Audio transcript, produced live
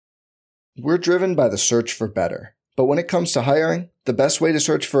We're driven by the search for better. But when it comes to hiring, the best way to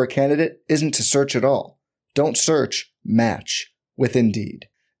search for a candidate isn't to search at all. Don't search, match with Indeed.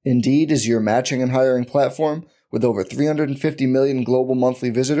 Indeed is your matching and hiring platform with over 350 million global monthly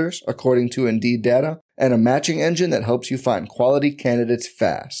visitors, according to Indeed data, and a matching engine that helps you find quality candidates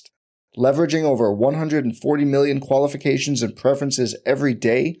fast. Leveraging over 140 million qualifications and preferences every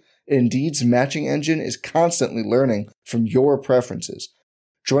day, Indeed's matching engine is constantly learning from your preferences.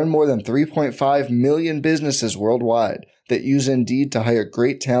 Join more than 3.5 million businesses worldwide that use Indeed to hire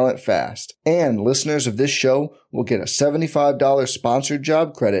great talent fast. And listeners of this show will get a $75 sponsored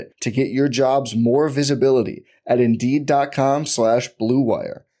job credit to get your jobs more visibility at Indeed.com/Blue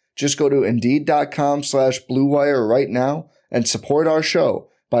Wire. Just go to Indeed.com/Blue Wire right now and support our show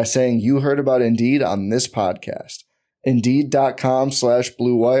by saying you heard about Indeed on this podcast.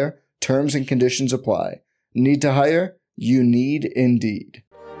 Indeed.com/Blue Wire. Terms and conditions apply. Need to hire? You need Indeed.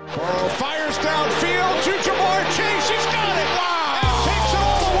 Burrow fires downfield to Jamar Chase. He's got it. Wow. And takes it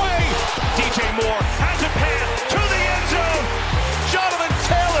all the way. DJ Moore has a pass to the end zone. Jonathan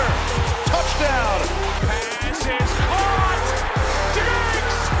Taylor. Touchdown. Pass is caught.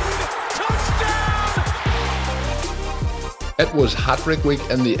 Diggs. Touchdown. It was hat-trick week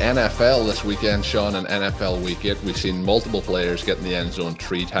in the NFL this weekend, Sean, in NFL Week 8. We've seen multiple players get in the end zone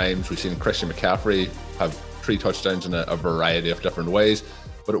 3 times. We've seen Christian McCaffrey have 3 touchdowns in a variety of different ways.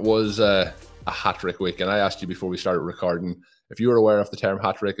 But it was a hat-trick week, and I asked you before we started recording if you were aware of the term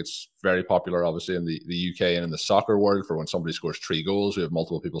hat-trick. It's very popular, obviously, in the UK and in the soccer world for when somebody scores 3 goals. We have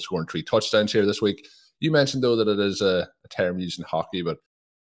multiple people scoring 3 touchdowns here this week. You mentioned, though, that it is a term used in hockey, but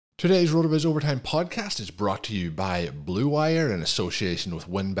today's RotoViz Overtime podcast is brought to you by Blue Wire in association with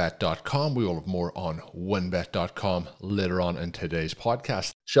WinBet.com. We will have more on WinBet.com later on in today's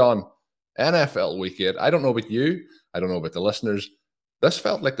podcast. Sean, NFL Week 8, I don't know about you, I don't know about the listeners. This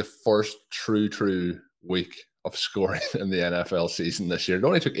felt like the first true week of scoring in the NFL season this year. It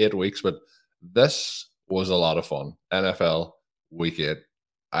only took 8 weeks, but this was a lot of fun. NFL Week 8,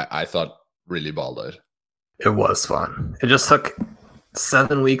 I thought really balled out. It was fun. It just took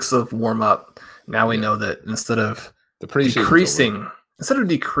 7 weeks of warm-up. Now we know that instead of decreasing the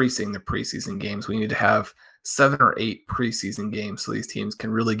preseason games, we need to have 7 or 8 preseason games so these teams can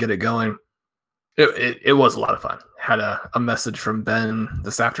really get it going. It was a lot of fun. Had a message from Ben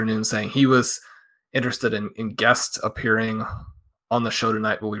this afternoon saying he was interested in guest appearing on the show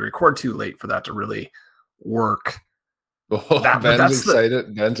tonight, but we record too late for that to really work. Oh, Ben's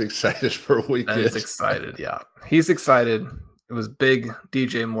excited. Ben's excited for a week. Ben's excited, yeah. He's excited. It was big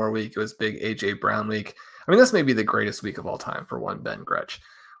DJ Moore week. It was big AJ Brown week. I mean, this may be the greatest week of all time for one Ben Gretsch,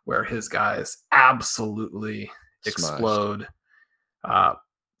 where his guys absolutely explode.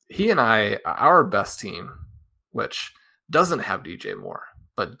 He and our best team, which doesn't have DJ Moore,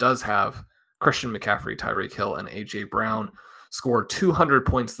 but does have Christian McCaffrey, Tyreek Hill, and AJ Brown, scored 200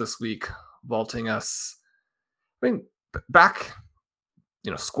 points this week, vaulting us, back,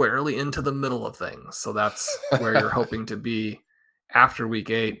 squarely into the middle of things. So that's where you're hoping to be after week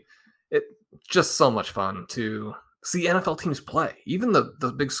 8. It's just so much fun to see NFL teams play. Even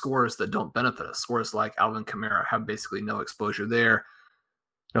the big scores that don't benefit us, scores like Alvin Kamara, have basically no exposure there.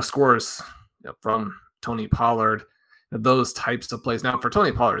 Scores from Tony Pollard, those types of plays. Now, for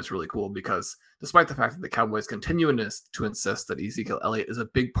Tony Pollard, it's really cool because despite the fact that the Cowboys continue to insist that Ezekiel Elliott is a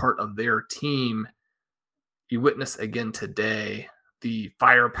big part of their team, you witness again today the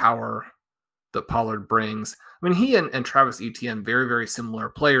firepower that Pollard brings. I mean, he and Travis Etienne, very, very similar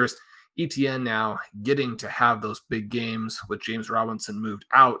players. Etienne now getting to have those big games with James Robinson moved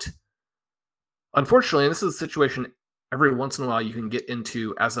out. Unfortunately, this is a situation every once in a while you can get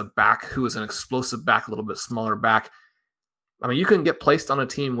into as a back who is an explosive back, a little bit smaller back. I mean, you can get placed on a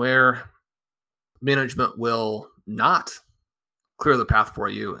team where management will not clear the path for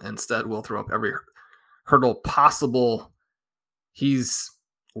you. Instead, will throw up every hurdle possible. He's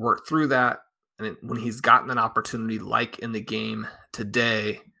worked through that. And when he's gotten an opportunity, like in the game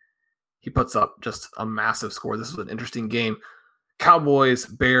today, he puts up just a massive score. This was an interesting game. Cowboys,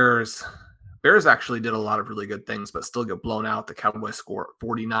 Bears. Bears actually did a lot of really good things, but still get blown out. The Cowboys score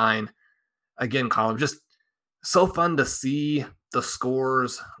 49. Again, Colin, just so fun to see the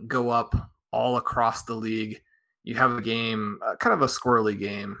scores go up all across the league. You have a game, kind of a squirrely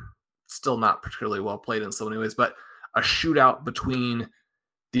game, still not particularly well played in so many ways, but a shootout between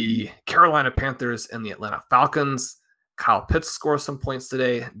the Carolina Panthers and the Atlanta Falcons. Kyle Pitts scores some points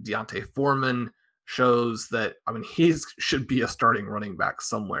today. Deontay Foreman shows that, he should be a starting running back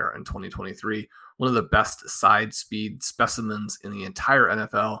somewhere in 2023. One of the best side speed specimens in the entire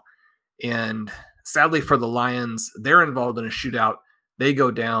NFL. And sadly for the Lions, they're involved in a shootout they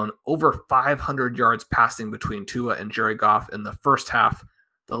go down over 500 yards passing between Tua and Jared Goff in the first half.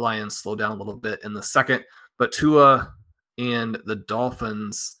 The Lions slow down a little bit in the second, but Tua and the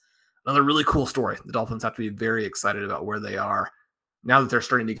Dolphins, another really cool story. The Dolphins have to be very excited about where they are now that they're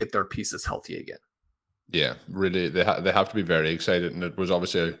starting to get their pieces healthy again. Yeah, really, they have to be very excited. And it was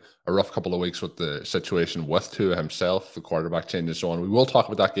obviously a rough couple of weeks with the situation with Tua himself, the quarterback change and so on. We will talk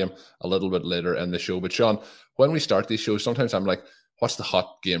about that game a little bit later in the show. But Sean, when we start these shows, sometimes I'm like, what's the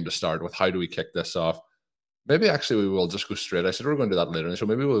hot game to start with? How do we kick this off? Maybe actually we will just go straight. I said we're going to do that later in the show.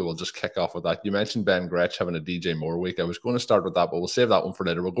 Maybe we will just kick off with that. You mentioned Ben Gretch having a DJ Moore week. I was going to start with that, but we'll save that one for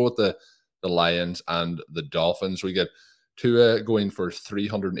later. We'll go with the Lions and the Dolphins. We get Tua going for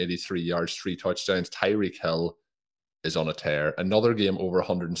 383 yards, 3 touchdowns. Tyreek Hill is on a tear. Another game over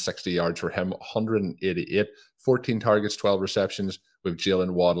 160 yards for him, 188, 14 targets, 12 receptions. We have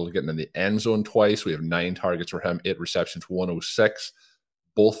Jalen Waddle getting in the end zone twice. We have 9 targets for him, 8 receptions, 106.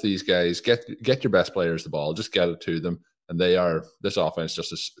 Both these guys, get your best players the ball. Just get it to them. And this offense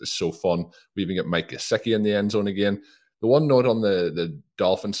just is so fun. We even get Mike Gesicki in the end zone again. The one note on the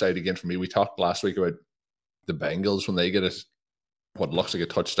Dolphin side again for me, we talked last week about the Bengals when they get what looks like a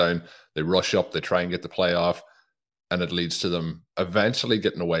touchdown, they rush up, they try and get the play off, and it leads to them eventually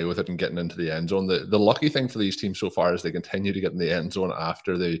getting away with it and getting into the end zone. The lucky thing for these teams so far is they continue to get in the end zone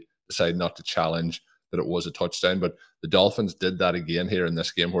after they decide not to challenge that it was a touchdown. But the Dolphins did that again here in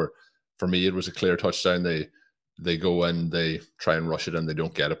this game where, for me, it was a clear touchdown. They go in, they try and rush it in, they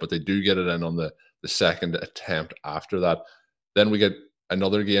don't get it, but they do get it in on the second attempt after that. Then we get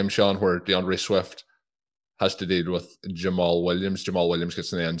another game, Sean, where DeAndre Swift has to deal with Jamal Williams. Jamal Williams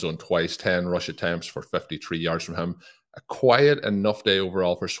gets in the end zone twice, 10 rush attempts for 53 yards from him. A quiet enough day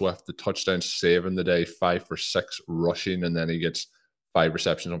overall for Swift. The touchdown saving the day, 5 for 6 rushing, and then he gets 5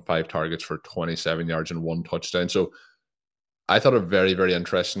 receptions on 5 targets for 27 yards and 1 touchdown. So I thought a very, very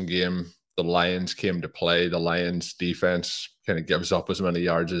interesting game. The Lions came to play. The Lions defense kind of gives up as many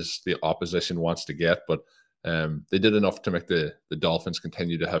yards as the opposition wants to get, but they did enough to make the Dolphins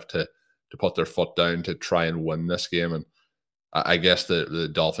continue to have to put their foot down to try and win this game. And I guess the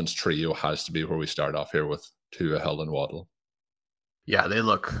Dolphins trio has to be where we start off here with Tua, Hill, and Waddle. Yeah, they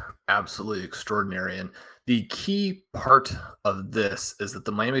look absolutely extraordinary. And the key part of this is that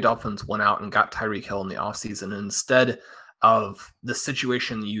the Miami Dolphins went out and got Tyreek Hill in the offseason instead of the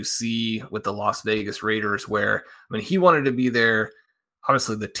situation you see with the Las Vegas Raiders, where, I mean, he wanted to be there.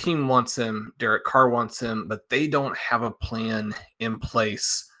 Obviously, the team wants him. Derek Carr wants him, but they don't have a plan in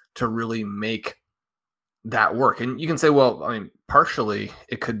place to really make that work. And you can say, well, I mean, partially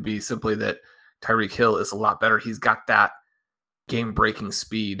it could be simply that Tyreek Hill is a lot better. He's got that game-breaking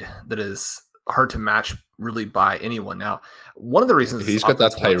speed that is hard to match really by anyone. Now, one of the reasons he's got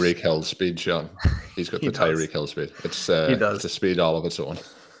that Tyreek Hill speed, Sean. He's got the Tyreek Hill speed. It's a speed all of its own.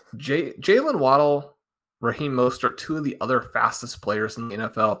 Jalen Waddle, Raheem Mostert, 2 of the other fastest players in the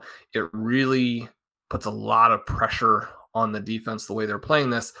NFL. It really puts a lot of pressure on the defense the way they're playing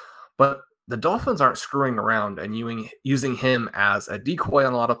this, but the Dolphins aren't screwing around and using him as a decoy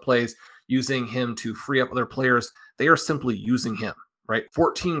on a lot of plays, using him to free up other players. They are simply using him, right?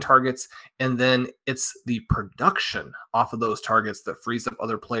 14 targets, and then it's the production off of those targets that frees up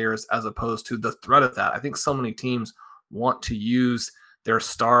other players as opposed to the threat of that. I think so many teams want to use their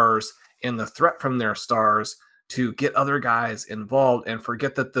stars and the threat from their stars to get other guys involved and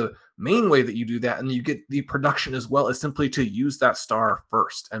forget that the main way that you do that and you get the production as well is simply to use that star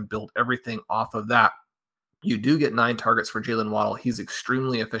first and build everything off of that. You do get 9 targets for Jalen Waddle. He's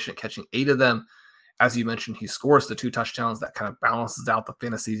extremely efficient, catching 8 of them. As you mentioned, he scores the 2 touchdowns. That kind of balances out the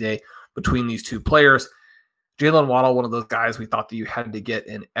fantasy day between these 2 players. Jalen Waddle, one of those guys we thought that you had to get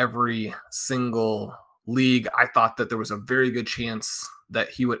in every single league. I thought that there was a very good chance that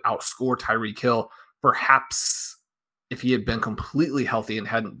he would outscore Tyreek Hill. Perhaps if he had been completely healthy and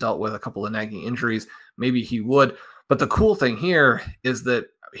hadn't dealt with a couple of nagging injuries, maybe he would. But the cool thing here is that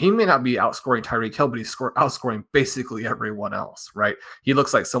he may not be outscoring Tyreek Hill, but he's outscoring basically everyone else, right? He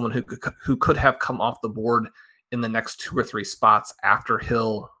looks like someone who could have come off the board in the next 2 or 3 spots after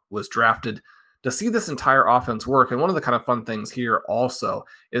Hill was drafted. To see this entire offense work, and one of the kind of fun things here also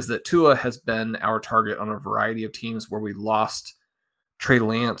is that Tua has been our target on a variety of teams where we lost Trey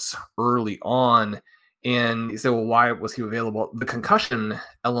Lance early on. And you say, well, why was he available? The concussion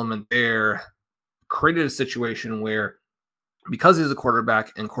element there created a situation where, because he's a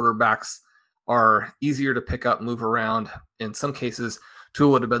quarterback and quarterbacks are easier to pick up, move around, in some cases, Tua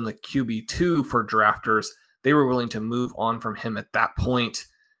would have been the QB2 for drafters. They were willing to move on from him at that point.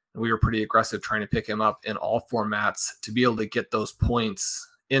 And we were pretty aggressive trying to pick him up in all formats to be able to get those points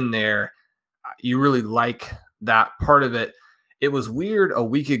in there. You really like that part of it. It was weird a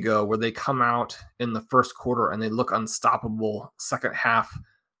week ago where they come out in the first quarter and they look unstoppable. Second half,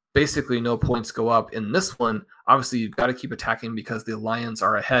 basically no points go up. In this one, obviously you've got to keep attacking because the Lions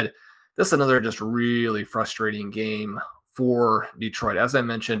are ahead. This is another just really frustrating game for Detroit. As I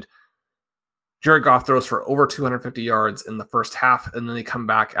mentioned, Jared Goff throws for over 250 yards in the first half, and then they come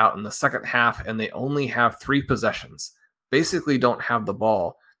back out in the second half, and they only have 3 possessions. Basically don't have the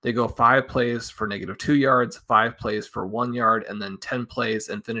ball. They go 5 plays for -2 yards, 5 plays for 1 yard, and then 10 plays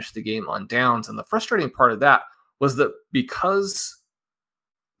and finish the game on downs. And the frustrating part of that was that because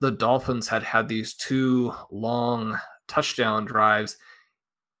the Dolphins had these 2 long touchdown drives,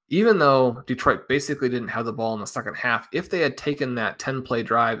 even though Detroit basically didn't have the ball in the second half, if they had taken that 10-play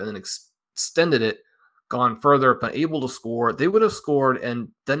drive and then extended it, gone further, but able to score, they would have scored and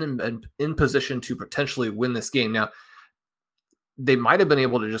then in position to potentially win this game. Now, they might have been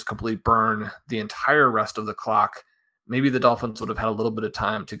able to just completely burn the entire rest of the clock. Maybe the Dolphins would have had a little bit of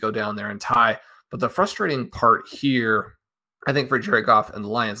time to go down there and tie. But the frustrating part here, I think, for Jared Goff and the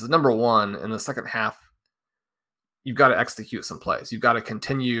Lions is, number one, in the second half, you've got to execute some plays. You've got to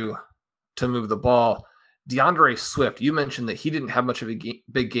continue to move the ball. DeAndre Swift, you mentioned that he didn't have much of a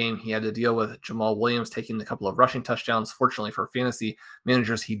big game. He had to deal with Jamal Williams taking a couple of rushing touchdowns. Fortunately for fantasy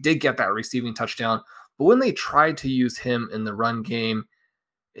managers, he did get that receiving touchdown. But when they tried to use him in the run game,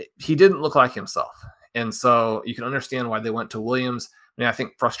 he didn't look like himself. And so you can understand why they went to Williams. I mean, I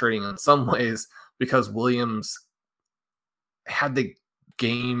think frustrating in some ways because Williams had the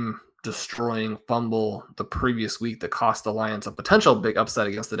game-destroying fumble the previous week that cost the Lions a potential big upset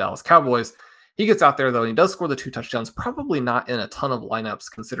against the Dallas Cowboys. He gets out there, though, and he does score the 2 touchdowns, probably not in a ton of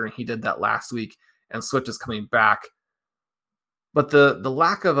lineups considering he did that last week, and Swift is coming back. But the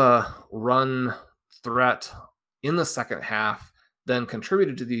lack of a run threat in the second half then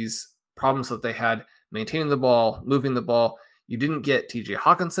contributed to these problems that they had maintaining the ball, moving the ball. You didn't get TJ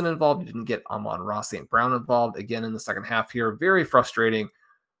Hawkinson involved. You didn't get Amon-Ra St. Brown involved again in the second half here. Very frustrating.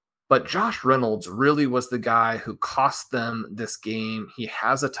 But Josh Reynolds really was the guy who cost them this game. He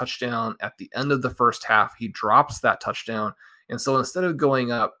has a touchdown at the end of the first half. He drops that touchdown. And so instead of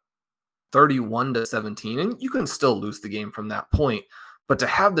going up 31-17, and you can still lose the game from that point, but to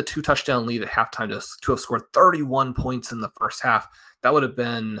have the 2 touchdown lead at halftime to have scored 31 points in the first half, that would have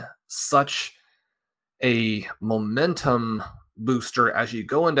been such a momentum booster as you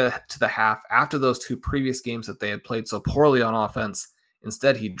go into the half after those 2 previous games that they had played so poorly on offense.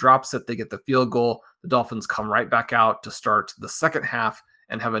 Instead, he drops it. They get the field goal. The Dolphins come right back out to start the second half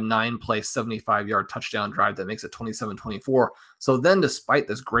and have a 9-play, 75-yard touchdown drive that makes it 27-24. So then, despite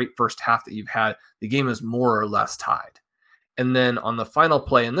this great first half that you've had, the game is more or less tied. And then on the final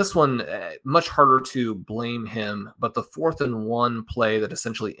play, and this one, much harder to blame him, but the 4th and 1 play that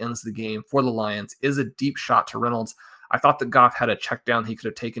essentially ends the game for the Lions is a deep shot to Reynolds. I thought that Goff had a check down he could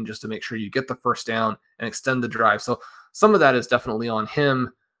have taken just to make sure you get the first down and extend the drive. So some of that is definitely on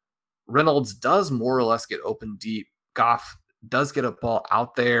him. Reynolds does more or less get open deep. Goff does get a ball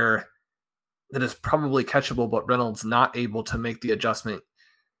out there that is probably catchable, but Reynolds not able to make the adjustment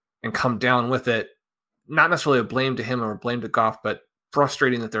and come down with it. Not necessarily a blame to him or a blame to Goff, but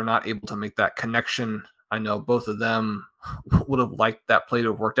frustrating that they're not able to make that connection. I know both of them would have liked that play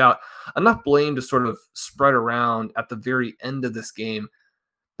to have worked out. Enough blame to sort of spread around at the very end of this game,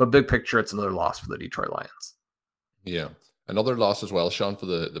 but big picture, it's another loss for the Detroit Lions. Yeah. Another loss as well, Sean, for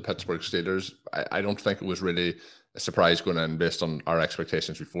the Pittsburgh Steelers. I don't think it was really a surprise going in based on our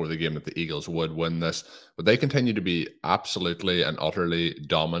expectations before the game that the Eagles would win this. But they continue to be absolutely and utterly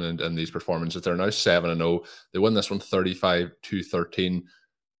dominant in these performances. They're now 7-0. They win this one 35-13.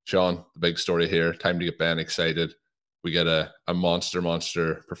 Sean, the big story here, time to get Ben excited. We get a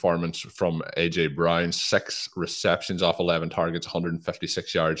monster performance from A.J. Brown. 6 receptions off 11 targets,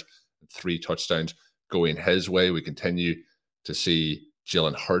 156 yards, 3 touchdowns going his way. We continue to see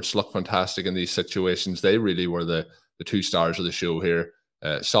Jalen Hurts look fantastic in these situations. They really were the 2 stars of the show here.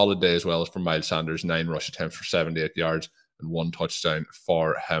 Solid day as well as for Miles Sanders, 9 rush attempts for 78 yards and 1 touchdown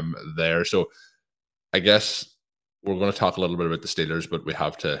for him there. So I guess we're going to talk a little bit about the Steelers, but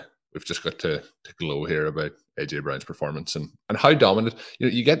we've just got to glow here about AJ Brown's performance and how dominant.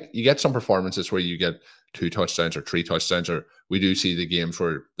 You get some performances where you get 2 touchdowns or 3 touchdowns, or we do see the games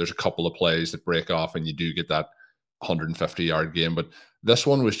where there's a couple of plays that break off and you do get that 150-yard game. But this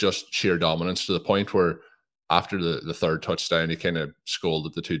one was just sheer dominance to the point where after the 3rd touchdown, he kind of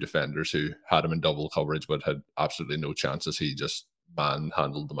scolded the 2 defenders who had him in double coverage but had absolutely no chances. He just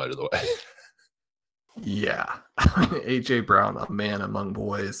manhandled them out of the way. Yeah. AJ Brown, a man among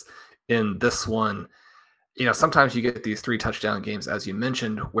boys in this one. sometimes you get these 3 touchdown games, as you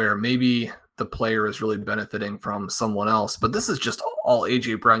mentioned, where maybe the player is really benefiting from someone else. But this is just all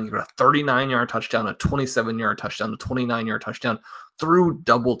A.J. Brown. You got a 39-yard touchdown, a 27-yard touchdown, a 29-yard touchdown through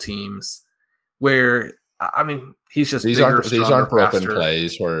double teams where, he's just these bigger, aren't broken faster.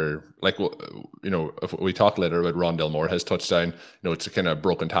 plays where, like, if we talk later about Rondale Moore, his touchdown, it's a kind of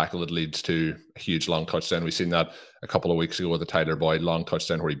broken tackle that leads to a huge long touchdown. We've seen that a couple of weeks ago with the Tyler Boyd long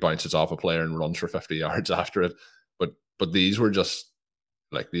touchdown where he bounces off a player and runs for 50 yards after it. But these were just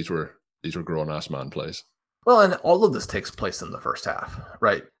like these were grown ass man plays. Well, and all of this takes place in the first half,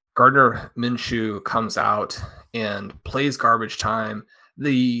 right? Gardner Minshew comes out and plays garbage time.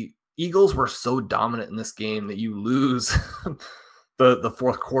 The Eagles were so dominant in this game that you lose the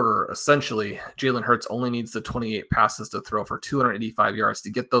fourth quarter. Essentially, Jalen Hurts only needs the 28 passes to throw for 285 yards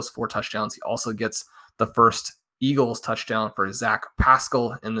to get those 4 touchdowns. He also gets the first Eagles touchdown for Zach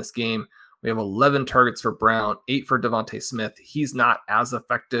Pascal in this game. We have 11 targets for Brown, 8 for Devontae Smith. He's not as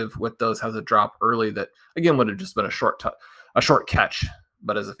effective with those, has a drop early that, again, would have just been a short catch.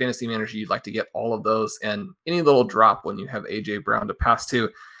 But as a fantasy manager, you'd like to get all of those. And any little drop when you have A.J. Brown to pass to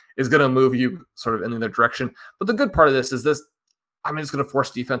is going to move you sort of in the other direction. But the good part of this is it's going to force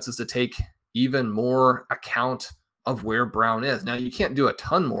defenses to take even more account of where Brown is. Now, you can't do a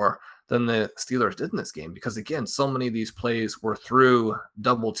ton more than the Steelers did in this game because, again, so many of these plays were through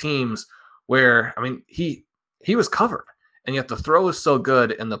double teams where, he was covered. And yet the throw is so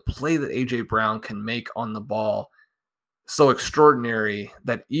good and the play that A.J. Brown can make on the ball so extraordinary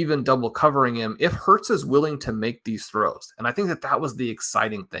that even double covering him, if Hurts is willing to make these throws, and I think that was the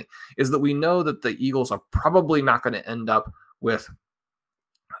exciting thing, is that we know that the Eagles are probably not going to end up with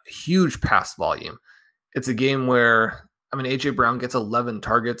huge pass volume. It's a game where, A.J. Brown gets 11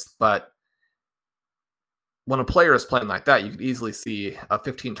 targets, but when a player is playing like that, you could easily see a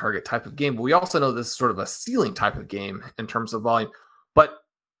 15-target type of game. But we also know this is sort of a ceiling type of game in terms of volume. But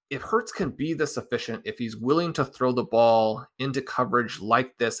if Hurts can be this efficient, if he's willing to throw the ball into coverage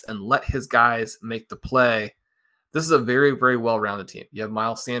like this and let his guys make the play, this is a very, very well-rounded team. You have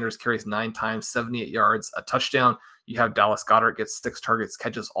Miles Sanders carries 9 times, 78 yards, a touchdown. You have Dallas Goedert gets 6 targets,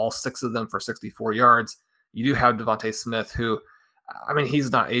 catches all 6 of them for 64 yards. You do have Devontae Smith, who,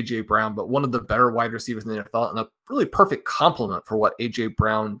 he's not A.J. Brown, but one of the better wide receivers in the NFL and a really perfect complement for what A.J.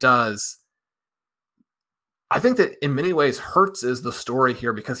 Brown does. I think that in many ways, Hurts is the story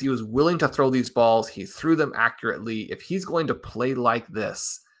here because he was willing to throw these balls. He threw them accurately. If he's going to play like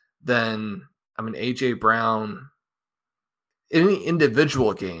this, then, A.J. Brown, in any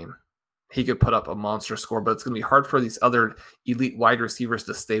individual game, he could put up a monster score, but it's going to be hard for these other elite wide receivers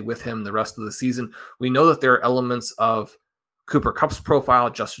to stay with him the rest of the season. We know that there are elements of Cooper Kupp's profile,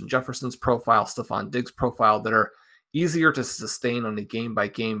 Justin Jefferson's profile, Stephon Diggs' profile that are easier to sustain on a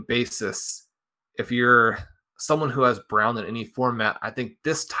game-by-game basis. If you're someone who has Brown in any format, I think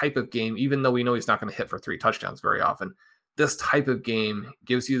this type of game, even though we know he's not going to hit for 3 touchdowns very often, this type of game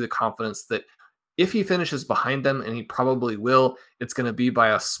gives you the confidence that if he finishes behind them, and he probably will, it's going to be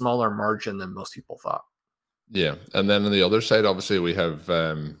by a smaller margin than most people thought. Yeah, and then on the other side, obviously, we have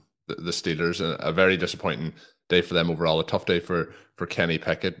the Steelers, a very disappointing day for them overall, a tough day for Kenny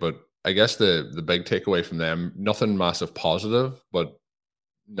Pickett, but I guess the big takeaway from them, nothing massive positive, but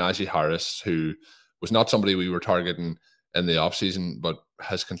Najee Harris, who was not somebody we were targeting in the offseason, but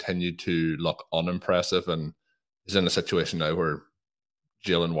has continued to look unimpressive and is in a situation now where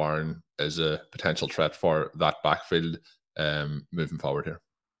Jaylen Warren is a potential threat for that backfield moving forward here.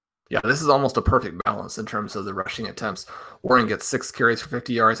 Yeah, this is almost a perfect balance in terms of the rushing attempts. Warren gets 6 carries for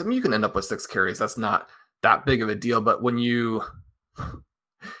 50 yards. You can end up with 6 carries. That's not that big of a deal, but when you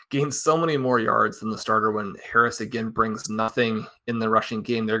gain so many more yards than the starter, when Harris again brings nothing in the rushing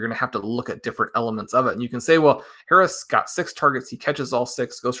game, they're going to have to look at different elements of it. And you can say, well, Harris got 6 targets. He catches all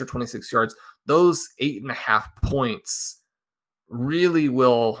 6, goes for 26 yards. Those 8.5 points really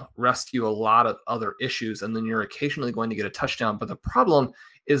will rescue a lot of other issues. And then you're occasionally going to get a touchdown. But the problem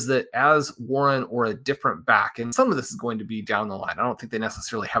is that as Warren or a different back, and some of this is going to be down the line, I don't think they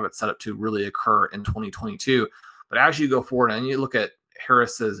necessarily have it set up to really occur in 2022. But as you go forward and you look at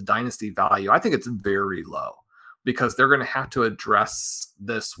Harris's dynasty value, I think it's very low because they're going to have to address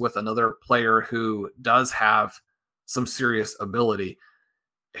this with another player who does have some serious ability.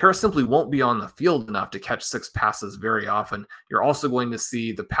 Harris simply won't be on the field enough to catch 6 passes very often. You're also going to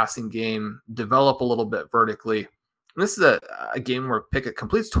see the passing game develop a little bit vertically. And this is a game where Pickett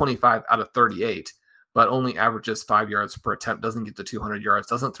completes 25 out of 38, but only averages 5 yards per attempt, doesn't get to 200 yards,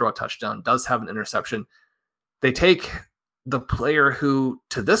 doesn't throw a touchdown, does have an interception. They take the player who,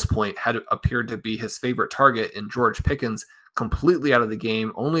 to this point, had appeared to be his favorite target in George Pickens, completely out of the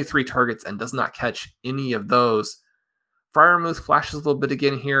game, only 3 targets and does not catch any of those. Freiermuth flashes a little bit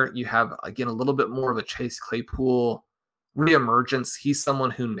again here. You have, again, a little bit more of a Chase Claypool reemergence. He's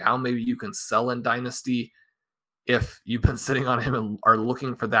someone who now maybe you can sell in Dynasty if you've been sitting on him and are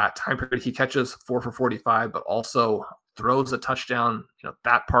looking for that time period. He catches 4 for 45, but also throws a touchdown.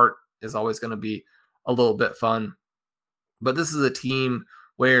 That part is always going to be a little bit fun. But this is a team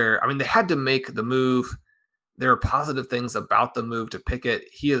where, they had to make the move. There are positive things about the move to Pickett.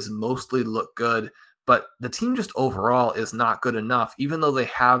 He has mostly looked good, but the team just overall is not good enough, even though they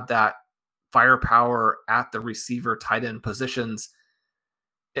have that firepower at the receiver tight end positions.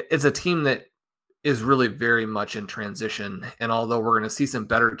 It's a team that is really very much in transition. And although we're going to see some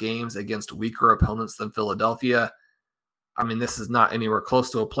better games against weaker opponents than Philadelphia, this is not anywhere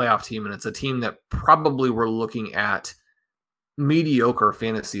close to a playoff team. And it's a team that probably we're looking at mediocre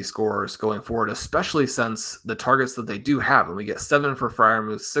fantasy scores going forward, especially since the targets that they do have. And we get 7 for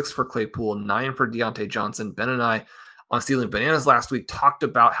Freiermuth, 6 for Claypool, 9 for Deontay Johnson. Ben and I on Stealing Bananas last week talked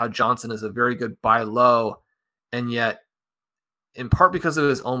about how Johnson is a very good buy low. And yet, in part because of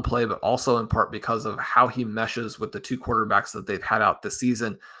his own play, but also in part because of how he meshes with the 2 quarterbacks that they've had out this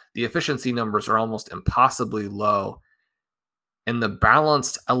season, the efficiency numbers are almost impossibly low. And the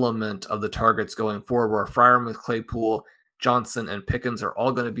balanced element of the targets going forward, where Freiermuth, Claypool, Johnson, and Pickens are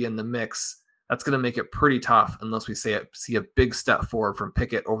all going to be in the mix, that's going to make it pretty tough unless we see a big step forward from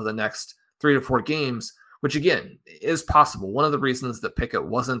Pickett over the next 3 to 4 games, which again is possible. One of the reasons that Pickett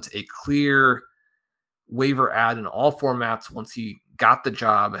wasn't a clear waiver ad in all formats once he got the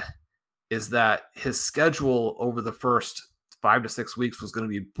job is that his schedule over the first 5 to 6 weeks was going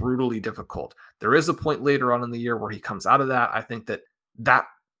to be brutally difficult. There is a point later on in the year where he comes out of that. I think that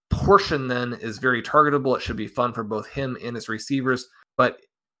portion then is very targetable. It should be fun for both him and his receivers. But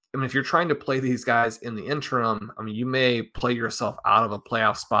if you're trying to play these guys in the interim, you may play yourself out of a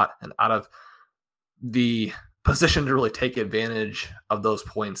playoff spot and out of the position to really take advantage of those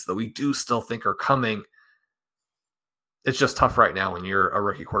points that we do still think are coming. It's just tough right now when you're a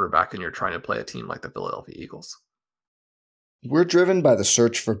rookie quarterback and you're trying to play a team like the Philadelphia Eagles. We're driven by the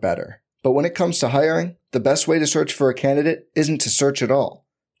search for better. But when it comes to hiring, the best way to search for a candidate isn't to search at all.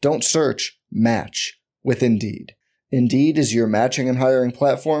 Don't search, match with Indeed. Indeed is your matching and hiring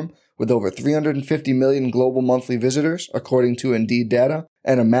platform with over 350 million global monthly visitors, according to Indeed data,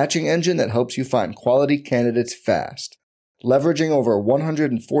 and a matching engine that helps you find quality candidates fast. Leveraging over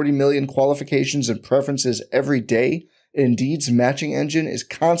 140 million qualifications and preferences every day, Indeed's matching engine is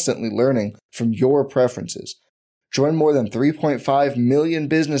constantly learning from your preferences. Join more than 3.5 million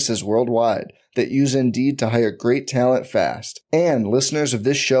businesses worldwide that use Indeed to hire great talent fast. And listeners of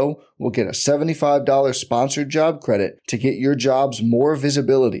this show will get a $75 sponsored job credit to get your jobs more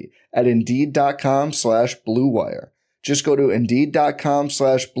visibility at Indeed.com/Blue Wire. Just go to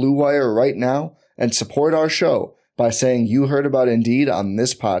Indeed.com/Blue Wire right now and support our show by saying you heard about Indeed on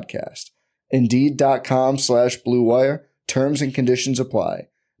this podcast. Indeed.com/Blue Wire. Terms and conditions apply.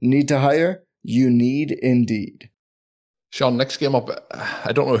 Need to hire? You need Indeed. Sean, next game up,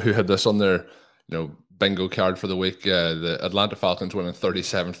 I don't know who had this on their bingo card for the week. The Atlanta Falcons winning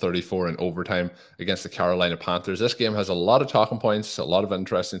 37-34 in overtime against the Carolina Panthers. This game has a lot of talking points, a lot of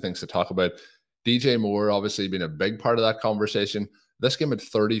interesting things to talk about. DJ Moore obviously being a big part of that conversation. This game had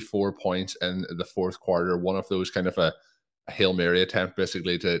 34 points in the fourth quarter. One of those kind of a Hail Mary attempt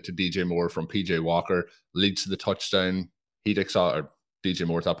basically to DJ Moore from PJ Walker leads to the touchdown. DJ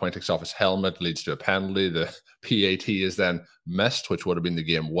Moore at that point takes off his helmet, leads to a penalty. The PAT is then missed, which would have been the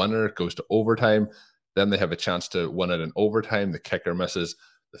game winner. It goes to overtime. Then they have a chance to win it in overtime. The kicker misses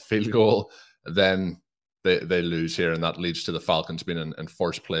the field goal. Then they lose here, and that leads to the Falcons being in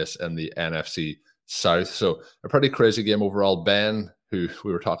first place in the NFC South. So a pretty crazy game overall. Ben, who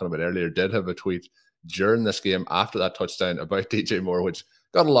we were talking about earlier, did have a tweet during this game after that touchdown about DJ Moore, which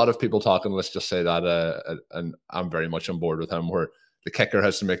got a lot of people talking. Let's just say that, and I'm very much on board with him, where the kicker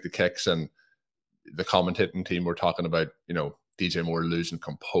has to make the kicks, and the commentating team were talking about, DJ Moore losing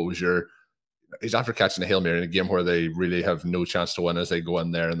composure. He's after catching a Hail Mary in a game where they really have no chance to win as they go in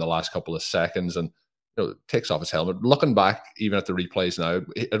there in the last couple of seconds, and takes off his helmet. Looking back, even at the replays now,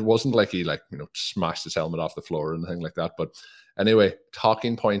 it wasn't like he smashed his helmet off the floor or anything like that. But anyway,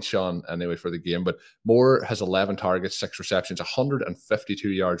 talking points, Sean, anyway, for the game. But Moore has 11 targets, 6 receptions, 152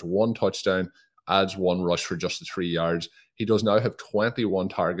 yards, 1 touchdown, adds 1 rush for just the 3 yards. He does now have 21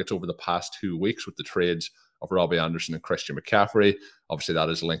 targets over the past 2 weeks with the trades of Robbie Anderson and Christian McCaffrey. Obviously, that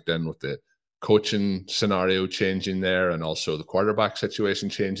is linked in with the coaching scenario changing there and also the quarterback situation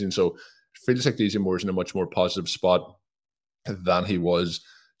changing. So it feels like DJ Moore's in a much more positive spot. than he was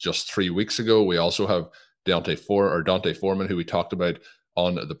just 3 weeks ago. We also have Dante Foreman, who we talked about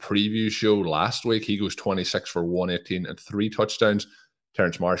on the preview show last week. He goes 26 for 118 and 3 touchdowns.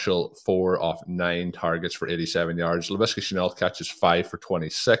 Terrence Marshall, 4 of 9 targets for 87 yards. Laviska Shenault catches 5 for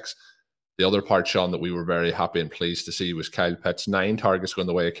 26. The other part, Sean, that we were very happy and pleased to see was Kyle Pitts. 9 targets going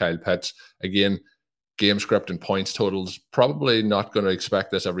the way of Kyle Pitts. Again, game script and points totals, probably not going to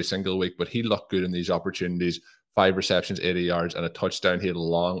expect this every single week, but he looked good in these opportunities. 5 receptions, 80 yards, and a touchdown. He had a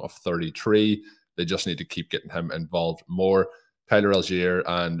long of 33. They just need to keep getting him involved more. Tyler Algier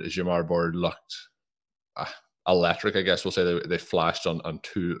and Jamar Bird looked electric, I guess we'll say. They flashed on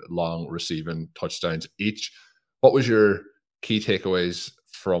 2 long receiving touchdowns each. What was your key takeaways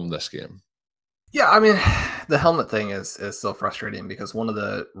from this game? Yeah, I mean, the helmet thing is so frustrating because one of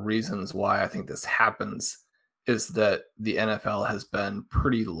the reasons why I think this happens is that the NFL has been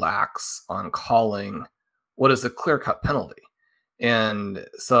pretty lax on calling what is a clear-cut penalty. And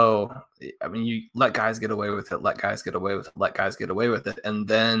so, I mean, you let guys get away with it, and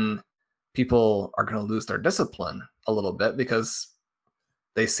then people are going to lose their discipline a little bit because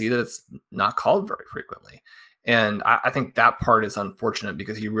they see that it's not called very frequently. And I think that part is unfortunate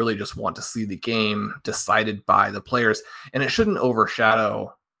because you really just want to see the game decided by the players, and it shouldn't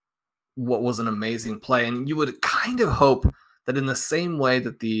overshadow what was an amazing play. And you would kind of hope that in the same way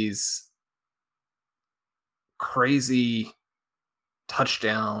that these crazy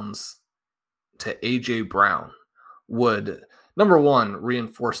touchdowns to AJ Brown would, number one,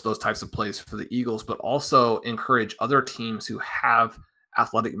 reinforce those types of plays for the Eagles, but also encourage other teams who have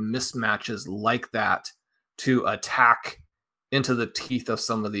athletic mismatches like that to attack into the teeth of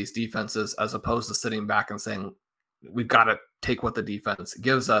some of these defenses, as opposed to sitting back and saying, we've got to take what the defense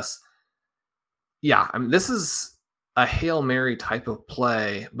gives us. Yeah, I mean, this is a Hail Mary type of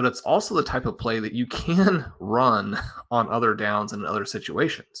play, but it's also the type of play that you can run on other downs and in other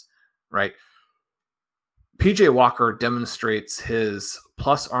situations, right? PJ Walker demonstrates his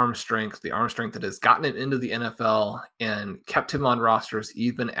plus arm strength, the arm strength that has gotten him into the NFL and kept him on rosters,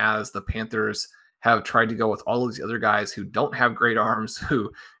 even as the Panthers have tried to go with all of these other guys who don't have great arms,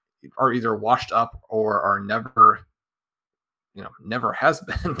 who are either washed up or are never has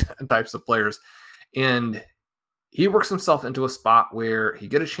been types of players. And he works himself into a spot where he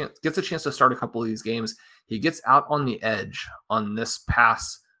gets a chance to start a couple of these games. He gets out on the edge on this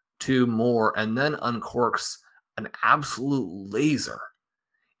pass to Moore and then uncorks an absolute laser.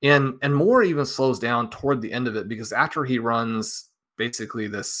 And Moore even slows down toward the end of it because after he runs basically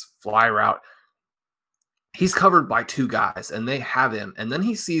this fly route, he's covered by 2 guys and they have him. And then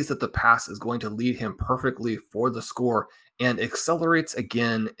he sees that the pass is going to lead him perfectly for the score and accelerates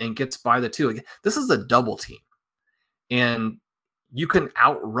again and gets by the 2. This is a double team. And you can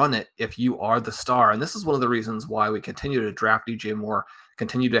outrun it if you are the star. And this is one of the reasons why we continue to draft DJ Moore,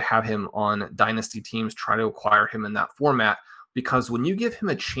 continue to have him on dynasty teams, try to acquire him in that format. Because when you give him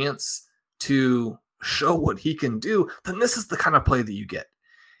a chance to show what he can do, then this is the kind of play that you get.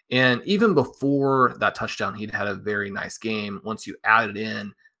 And even before that touchdown, he'd had a very nice game. Once you add it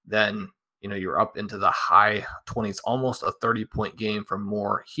in, then you're up into the high 20s, almost a 30-point game from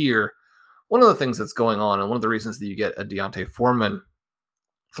Moore here. One of the things that's going on, and one of the reasons that you get a Dante Foreman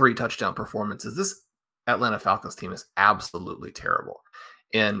 3-touchdown performance, is this Atlanta Falcons team is absolutely terrible.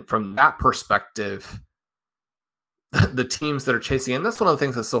 And from that perspective, the teams that are chasing, and that's one of the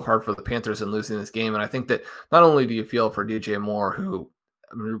things that's so hard for the Panthers in losing this game. And I think that not only do you feel for DJ Moore, who,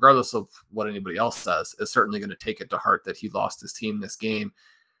 I mean, regardless of what anybody else says, is certainly going to take it to heart that he lost his team this game.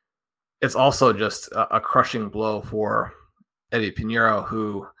 It's also just a crushing blow for Eddie Pinheiro,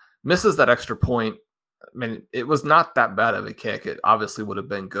 who misses that extra point. I mean, it was not that bad of a kick. It obviously would have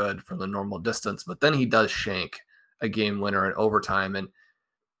been good from the normal distance, but then he does shank a game winner in overtime. And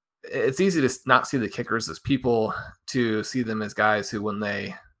it's easy to not see the kickers as people, to see them as guys who, when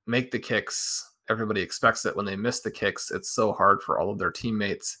they make the kicks, everybody expects it. When they miss the kicks, it's so hard for all of their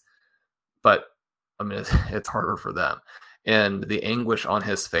teammates. But I mean, it's harder for them. And the anguish on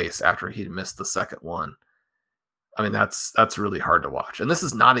his face after he'd missed the second one, I mean, that's really hard to watch. And this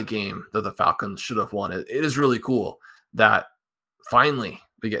is not a game that the Falcons should have won. It is really cool that finally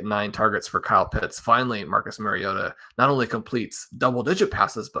we get 9 targets for Kyle Pitts. Finally, Marcus Mariota not only completes double-digit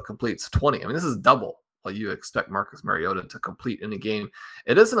passes, but completes 20. I mean, this is double what you expect Marcus Mariota to complete in a game.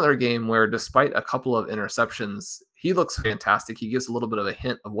 It is another game where, despite a couple of interceptions, he looks fantastic. He gives a little bit of a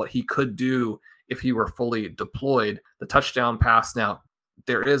hint of what he could do if he were fully deployed. The touchdown pass, now,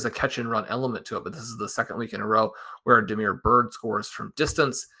 there is a catch and run element to it, but this is the second week in a row where Damiere Byrd scores from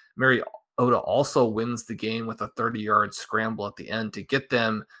distance. Mariota also wins the game with a 30-yard scramble at the end to get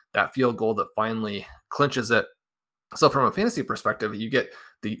them that field goal that finally clinches it. So from a fantasy perspective, you get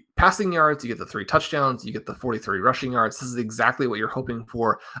the passing yards, you get the 3 touchdowns, you get the 43 rushing yards. This is exactly what you're hoping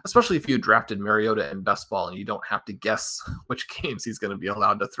for, especially if you drafted Mariota in best ball and you don't have to guess which games he's going to be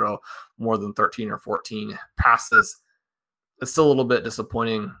allowed to throw more than 13 or 14 passes. It's still a little bit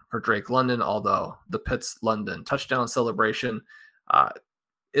disappointing for Drake London, although the Pitts London touchdown celebration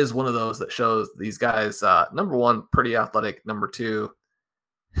is one of those that shows these guys, number one, pretty athletic. Number two,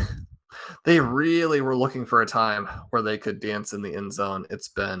 they really were looking for a time where they could dance in the end zone. It's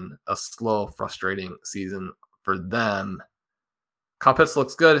been a slow, frustrating season for them. Kyle Pitts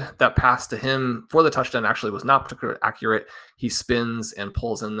looks good. That pass to him for the touchdown actually was not particularly accurate. He spins and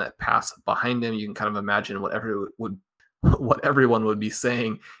pulls in that pass behind him. You can kind of imagine what everyone would be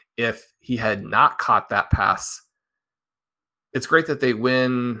saying if he had not caught that pass. It's great that they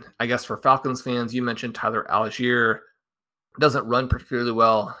win. I guess for Falcons fans, you mentioned Tyler Algier doesn't run particularly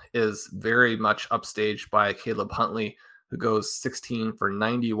well, is very much upstaged by Caleb Huntley, who goes 16 for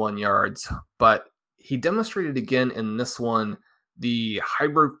 91 yards. But he demonstrated again in this one the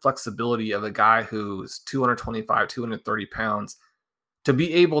hybrid flexibility of a guy who's 225, 230 pounds. To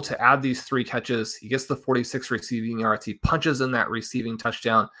be able to add these 3 catches, he gets the 46 receiving yards, he punches in that receiving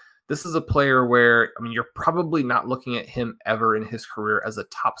touchdown. This is a player where, I mean, you're probably not looking at him ever in his career as a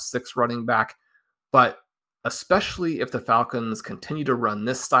top 6 running back, but especially if the Falcons continue to run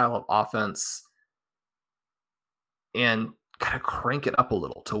this style of offense and kind of crank it up a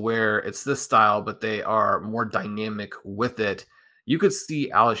little to where it's this style, but they are more dynamic with it, you could see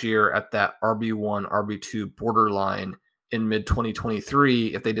Algier at that RB1, RB2 borderline in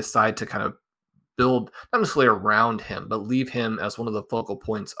mid-2023 if they decide to kind of build, not necessarily around him, but leave him as one of the focal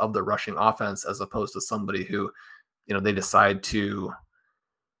points of the rushing offense, as opposed to somebody who, they decide to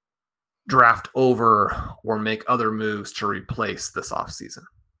draft over or make other moves to replace this offseason.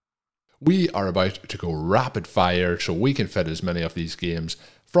 We are about to go rapid fire so we can fit as many of these games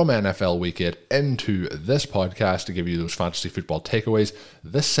from NFL Week 8 into this podcast to give you those fantasy football takeaways.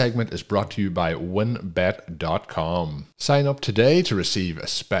 This segment is brought to you by WinBet.com. Sign up today to receive a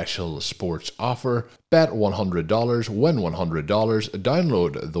special sports offer. Bet $100, win $100.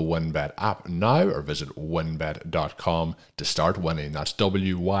 Download the WinBet app now or visit WinBet.com to start winning. That's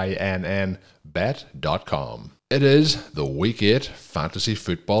WYNN bet.com. It is the Week 8 Fantasy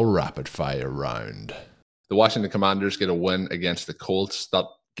Football Rapid Fire round. The Washington Commanders get a win against the Colts. That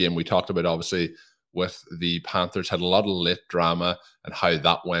game we talked about, obviously, with the Panthers, had a lot of late drama and how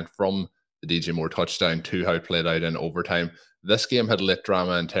that went from the DJ Moore touchdown to how it played out in overtime. This game had late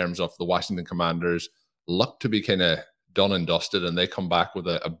drama in terms of the Washington Commanders looked to be kind of done and dusted, and they come back with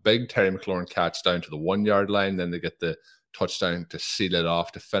a big Terry McLaurin catch down to the 1 yard line. Then they get the touchdown to seal it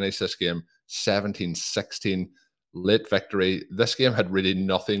off to finish this game 17-16. Late victory. This game had really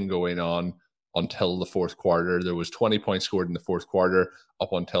nothing going on until the fourth quarter. There was 20 points scored in the fourth quarter.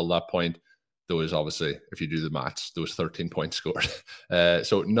 Up until that point, there was obviously, if you do the maths, there was 13 points scored.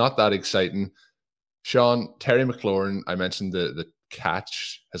 So not that exciting. Sean, Terry McLaurin, I mentioned the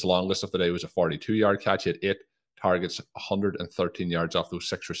catch. His longest of the day was a 42-yard catch. He had 8 targets, 113 yards off those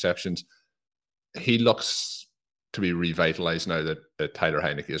 6 receptions. He looks to be revitalized now that Tyler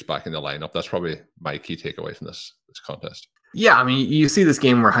Heinicke is back in the lineup. That's probably my key takeaway from this contest. Yeah, I mean, you see this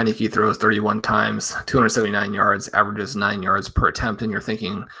game where Heinicke throws 31 times, 279 yards, averages 9 yards per attempt, and you're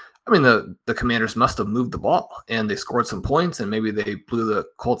thinking, I mean, the Commanders must have moved the ball, and they scored some points, and maybe they blew the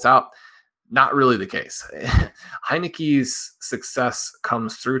Colts out. Not really the case. Heinicke's success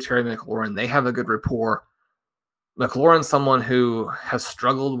comes through Terry McLaurin. They have a good rapport. McLaurin's someone who has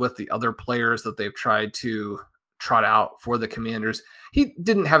struggled with the other players that they've tried to trot out for the Commanders. He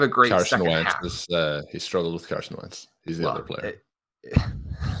didn't have a great second half. He struggled with Carson Wentz. He's the other player.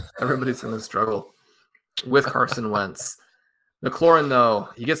 Everybody's going to struggle with Carson Wentz. McLaurin, though,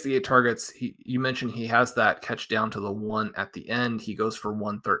 he gets the 8 targets. You mentioned he has that catch down to the 1 at the end. He goes for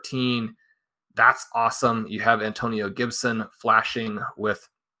 113. That's awesome. You have Antonio Gibson flashing with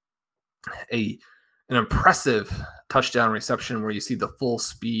an impressive touchdown reception where you see the full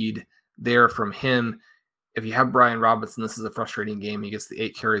speed there from him. If you have Brian Robinson, this is a frustrating game. He gets the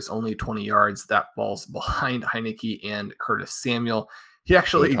 8 carries, only 20 yards. That falls behind Heinicke and Curtis Samuel. He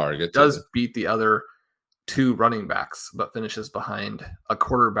actually does beat the other 2 running backs, but finishes behind a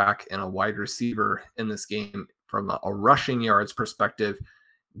quarterback and a wide receiver in this game from a rushing yards perspective.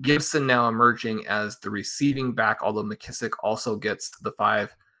 Gibson now emerging as the receiving back, although McKissick also gets the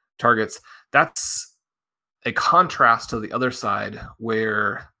 5 targets. That's a contrast to the other side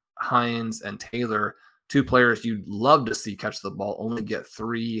where Hines and Taylor, 2 players you'd love to see catch the ball, only get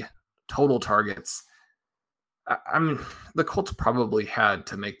 3 total targets. I mean, the Colts probably had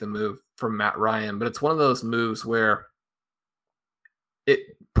to make the move for Matt Ryan, but it's one of those moves where it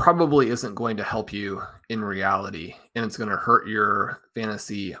probably isn't going to help you in reality, and it's going to hurt your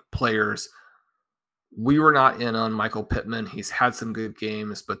fantasy players. We were not in on Michael Pittman. He's had some good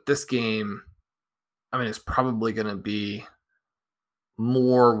games, but this game, I mean, it's probably going to be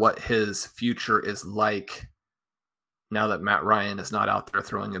more what his future is like now that Matt Ryan is not out there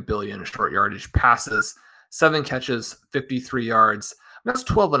throwing a billion short yardage passes. 7 catches, 53 yards. That's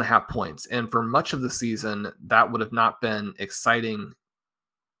 12.5 points. And for much of the season, that would have not been exciting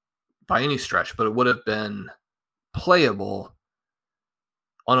by any stretch, but it would have been playable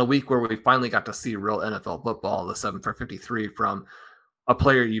on a week where we finally got to see real NFL football. The 7 for 53 from a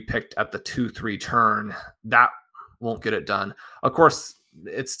player you picked at the 2-3 turn. That won't get it done. Of course,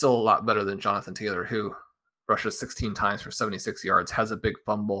 it's still a lot better than Jonathan Taylor, who rushes 16 times for 76 yards, has a big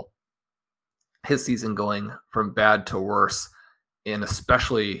fumble. His season going from bad to worse, and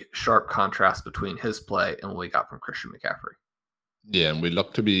especially sharp contrast between his play and what we got from Christian McCaffrey. Yeah, and we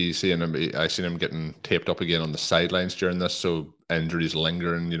look to be seeing him. I seen him getting taped up again on the sidelines during this, so injuries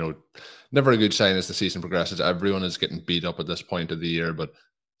lingering. Never a good sign as the season progresses. Everyone is getting beat up at this point of the year, but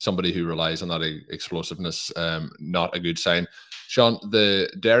somebody who relies on that explosiveness, not a good sign. Sean,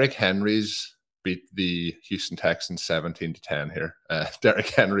 the Derrick Henrys beat the Houston Texans 17-10 here. Derrick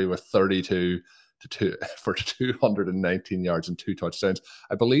Henry with 32 for 219 yards and 2 touchdowns.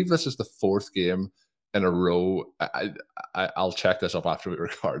 I believe this is the 4th game in a row. I'll check this up after we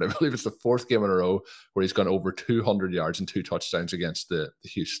record. I believe it's the 4th game in a row where he's gone over 200 yards and 2 touchdowns against the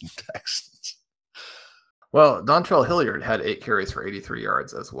Houston Texans. Well, Dontrell Hilliard had 8 carries for 83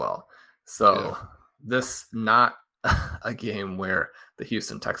 yards as well. So this not a game where the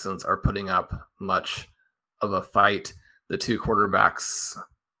Houston Texans are putting up much of a fight. The two quarterbacks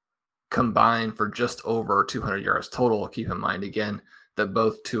combined for just over 200 yards total. Keep in mind, again, that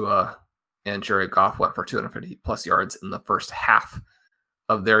both Tua and Jared Goff went for 250 plus yards in the first half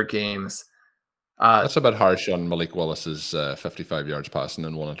of their games. That's a bit harsh on Malik Willis's 55 yards passing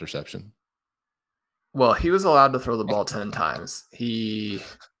and 1 interception. Well, he was allowed to throw the ball 10 times. He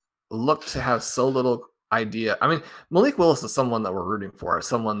looked to have so little idea. I mean, Malik Willis is someone that we're rooting for,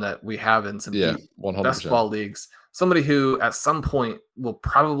 someone that we have in some deep 100%. best ball leagues, somebody who at some point will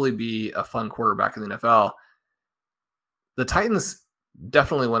probably be a fun quarterback in the NFL. The Titans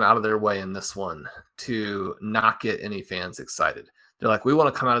definitely went out of their way in this one to not get any fans excited. They're like, we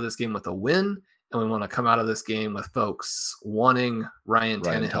want to come out of this game with a win, and we want to come out of this game with folks wanting Ryan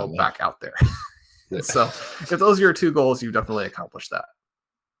Tannehill back out there. So if those are your 2 goals, you've definitely accomplished that.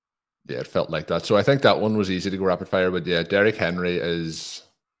 Yeah, it felt like that. So I think that one was easy to go rapid fire, but yeah, Derrick Henry is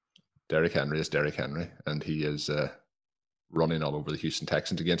Derrick Henry, and he is running all over the Houston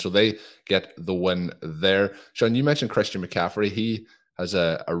Texans again. So they get the win there. Sean, you mentioned Christian McCaffrey. He has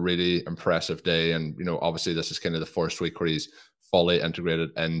a really impressive day, and obviously this is kind of the first week where he's fully integrated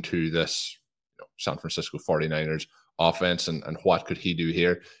into this San Francisco 49ers offense, and what could he do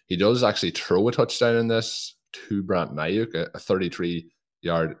here? He does actually throw a touchdown in this to Brandon Ayuk, a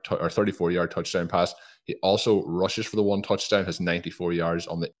 34-yard touchdown pass. He also rushes for the 1 touchdown, has 94 yards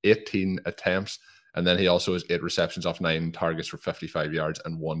on the 18 attempts, and then he also has 8 receptions off 9 targets for 55 yards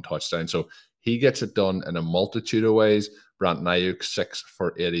and 1 touchdown. So he gets it done in a multitude of ways. Brandon Ayuk, 6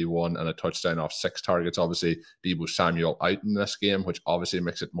 for 81 and a touchdown off 6 targets. Obviously, Deebo Samuel out in this game, which obviously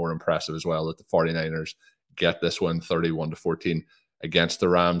makes it more impressive as well that the 49ers get this win 31-14 against the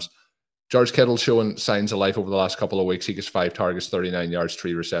Rams. George Kittle showing signs of life over the last couple of weeks. He gets 5 targets, 39 yards,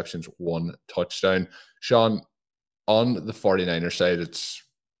 3 receptions, 1 touchdown. Sean, on the 49ers side, it's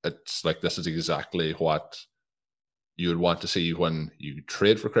like this is exactly what you would want to see when you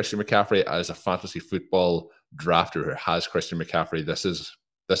trade for Christian McCaffrey. As a fantasy football drafter who has Christian McCaffrey, this is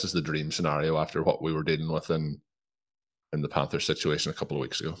the dream scenario after what we were dealing with in the Panthers situation a couple of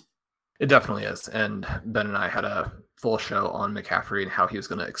weeks ago. It definitely is. And Ben and I had a full show on McCaffrey and how he was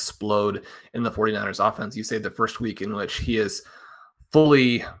going to explode in the 49ers offense. You say the first week in which he is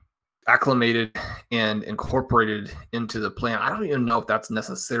fully acclimated and incorporated into the plan. I don't even know if that's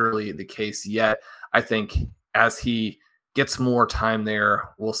necessarily the case yet. I think as he gets more time there,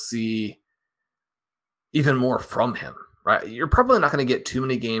 we'll see even more from him, right? You're probably not going to get too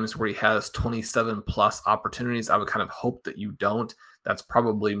many games where he has 27 plus opportunities. I would kind of hope that you don't. That's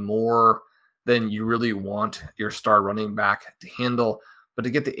probably more than you really want your star running back to handle. But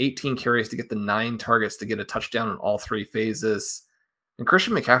to get the 18 carries, to get the 9 targets, to get a touchdown in all 3 phases, and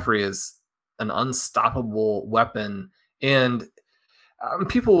Christian McCaffrey is an unstoppable weapon. And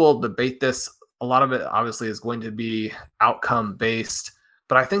people will debate this. A lot of it obviously is going to be outcome based.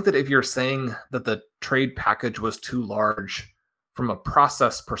 But I think that if you're saying that the trade package was too large from a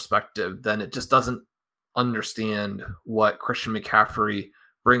process perspective, then it just doesn't understand what Christian McCaffrey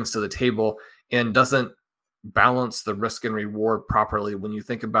brings to the table and doesn't balance the risk and reward properly when you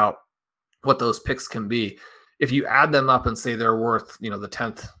think about what those picks can be. If you add them up and say they're worth, the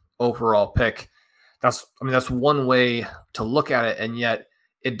 10th overall pick, that's one way to look at it. And yet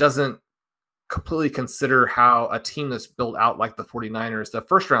it doesn't completely consider how a team that's built out like the 49ers, the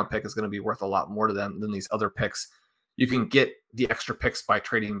first round pick is going to be worth a lot more to them than these other picks. You can get the extra picks by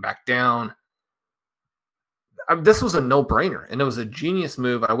trading back down. This was a no-brainer, and it was a genius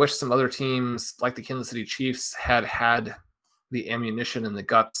move. I wish some other teams like the Kansas City Chiefs had the ammunition and the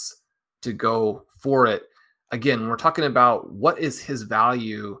guts to go for it. Again, we're talking about what is his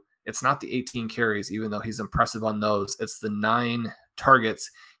value. It's not the 18 carries, even though he's impressive on those. It's the 9 targets.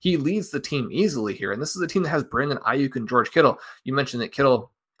 He leads the team easily here, and this is a team that has Brandon Ayuk and George Kittle. You mentioned that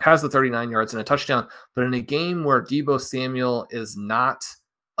Kittle has the 39 yards and a touchdown, but in a game where Deebo Samuel is not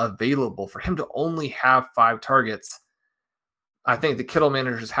available, for him to only have 5 targets, I think the Kittle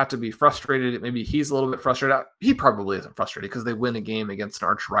managers have to be frustrated. Maybe he's a little bit frustrated. He probably isn't frustrated because they win a game against an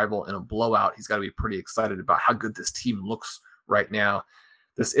arch rival in a blowout. He's got to be pretty excited about how good this team looks right now.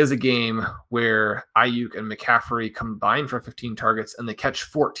 This is a game where Ayuk and McCaffrey combine for 15 targets and they catch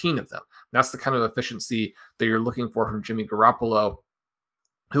 14 of them. That's the kind of efficiency that you're looking for from Jimmy Garoppolo,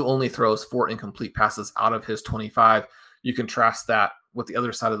 who only throws 4 incomplete passes out of his 25. You contrast that with the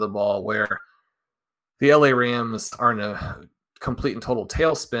other side of the ball where the LA Rams are in a complete and total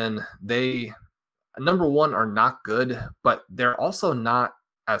tailspin. They, number one, are not good, but they're also not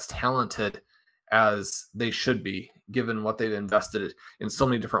as talented as they should be, given what they've invested in so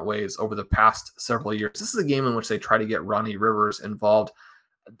many different ways over the past several years. This is a game in which they try to get Ronnie Rivers involved.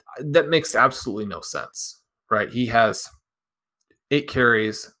 That makes absolutely no sense, right? He has 8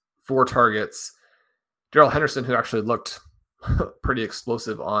 carries, 4 targets. Darrell Henderson, who actually looked pretty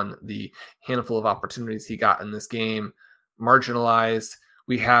explosive on the handful of opportunities he got in this game, marginalized.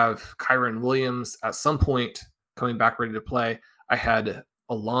 We have Kyren Williams at some point coming back ready to play. I had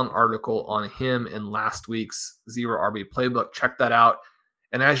a long article on him in last week's Zero RB Playbook. Check that out.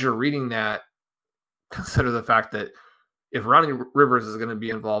 And as you're reading that, consider the fact that if Ronnie Rivers is going to be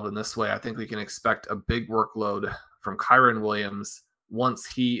involved in this way, I think we can expect a big workload from Kyren Williams once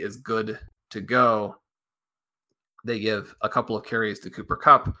he is good to go. They give a couple of carries to Cooper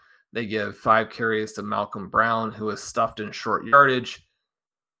Kupp. They give 5 carries to Malcolm Brown, who is stuffed in short yardage.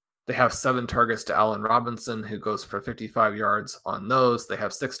 They have 7 targets to Allen Robinson, who goes for 55 yards on those. They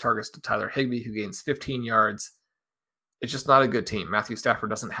have 6 targets to Tyler Higbee, who gains 15 yards. It's just not a good team. Matthew Stafford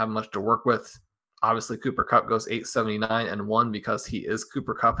doesn't have much to work with. Obviously, Cooper Kupp goes 879 and 1 because he is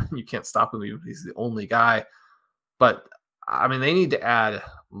Cooper Kupp. You can't stop him. He's the only guy. But, they need to add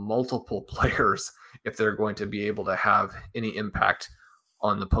multiple players if they're going to be able to have any impact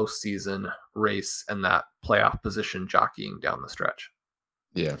on the postseason race and that playoff position jockeying down the stretch.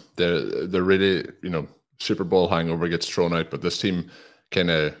 Yeah, they're really, Super Bowl hangover gets thrown out, but this team kind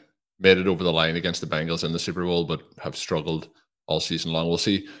of made it over the line against the Bengals in the Super Bowl, but have struggled all season long. We'll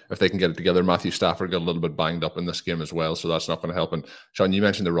see if they can get it together. Matthew Stafford got a little bit banged up in this game as well, so that's not going to help. And Sean, you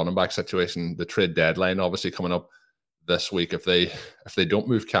mentioned the running back situation, the trade deadline obviously coming up this week. If they don't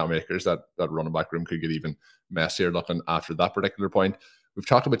move Cam Akers, that running back room could get even messier looking after that particular point. We've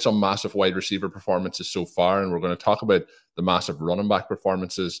talked about some massive wide receiver performances so far, and we're going to talk about the massive running back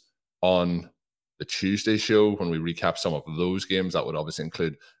performances on the Tuesday show when we recap some of those games. That would obviously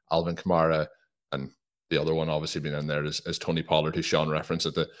include Alvin Kamara, and the other one obviously being in there is Tony Pollard, who Sean referenced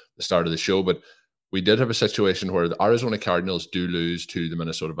at the start of the show. But we did have a situation where the Arizona Cardinals do lose to the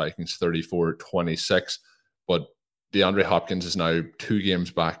Minnesota Vikings 34-26, but DeAndre Hopkins is now 2 games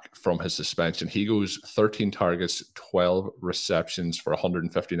back from his suspension. He goes 13 targets, 12 receptions for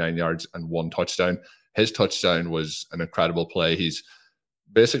 159 yards and 1 touchdown. His touchdown was an incredible play. He's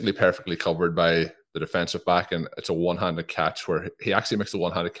basically perfectly covered by the defensive back, and it's a one-handed catch where he actually makes the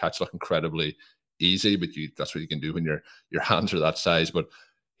one-handed catch look incredibly easy, but that's what you can do when your hands are that size. But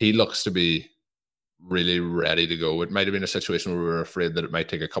he looks to be really ready to go. It might have been a situation where we were afraid that it might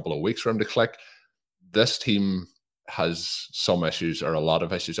take a couple of weeks for him to click. This team has some issues, or a lot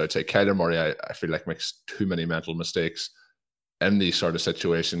of issues. I'd say Kyler Murray, I feel like, makes too many mental mistakes in these sort of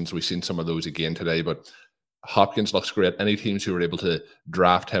situations. We've seen some of those again today, but Hopkins looks great. Any teams who were able to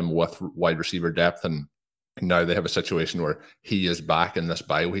draft him with wide receiver depth, and now they have a situation where he is back in this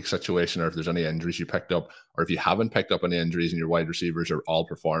bye week situation, or if there's any injuries you picked up, or if you haven't picked up any injuries and your wide receivers are all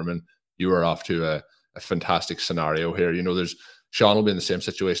performing, you are off to a fantastic scenario here. There's Sean will be in the same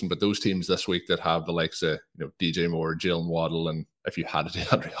situation, but those teams this week that have the likes of DJ Moore, Jalen Waddle, and if you had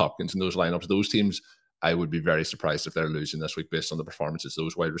DeAndre Hopkins in those lineups, those teams, I would be very surprised if they're losing this week based on the performances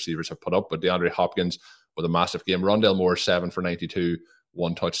those wide receivers have put up. But DeAndre Hopkins with a massive game. Rondale Moore, 7 for 92,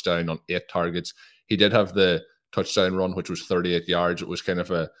 1 touchdown on 8 targets. He did have the touchdown run, which was 38 yards. It was kind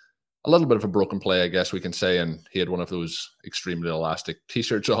of a little bit of a broken play, I guess we can say, and he had one of those extremely elastic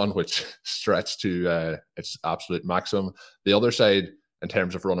t-shirts on, which stretched to its absolute maximum. The other side, in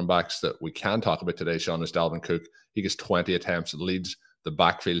terms of running backs that we can talk about today, Sean, is Dalvin Cook. He gets 20 attempts. It leads the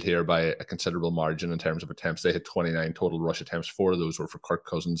backfield here by a considerable margin in terms of attempts. They had 29 total rush attempts. 4 of those were for Kirk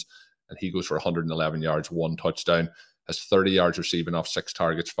Cousins, and he goes for 111 yards, 1 touchdown, has 30 yards receiving off 6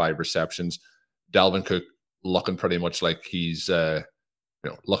 targets, 5 receptions. Dalvin Cook looking pretty much like he's,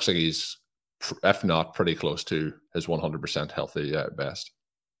 looks like he's, if not, pretty close to his 100% healthy best.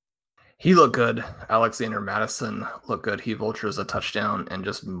 He looked good. Alexander Madison looked good. He vultures a touchdown and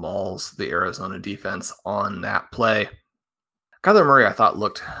just mauls the Arizona defense on that play. Kyler Murray, I thought,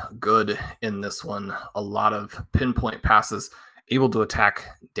 looked good in this one. A lot of pinpoint passes, able to attack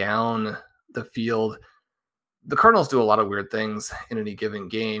down the field. The Cardinals do a lot of weird things in any given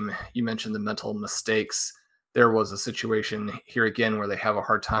game. You mentioned the mental mistakes. There was a situation here again where they have a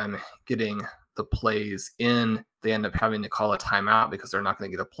hard time getting the plays in. They end up having to call a timeout because they're not going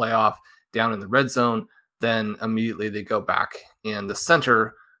to get a playoff down in the red zone. Then immediately they go back, and the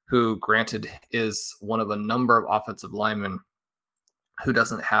center, who granted is one of a number of offensive linemen who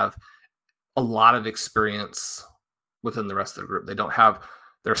doesn't have a lot of experience within the rest of the group. They don't have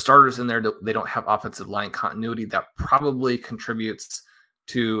their starters in there. They don't have offensive line continuity. That probably contributes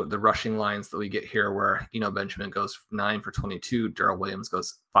to the rushing lines that we get here, where Benjamin goes 9 for 22, Darrell Williams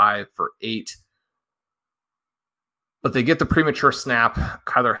goes 5 for 8. But they get the premature snap.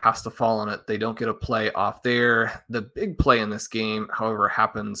 Kyler has to fall on it. They don't get a play off there. The big play in this game, however,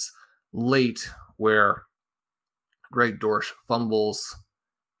 happens late, where Greg Dortch fumbles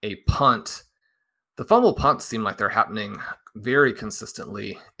a punt. The fumble punts seem like they're happening very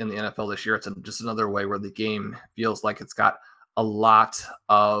consistently in the NFL this year. It's just another way where the game feels like it's got a lot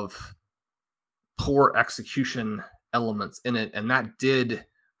of poor execution elements in it, and that did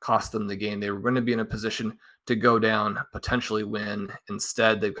cost them the game. They were going to be in a position to go down, potentially win.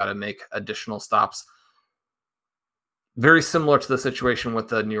 Instead, they've got to make additional stops. Very similar to the situation with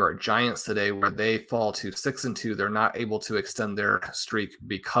the New York Giants today, where they fall to 6-2. They're not able to extend their streak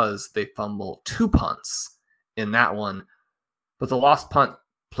because they fumble 2 punts in that one. But the lost punt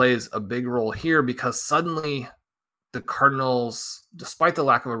plays a big role here because suddenly the Cardinals, despite the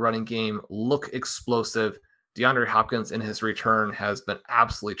lack of a running game, look explosive. DeAndre Hopkins in his return has been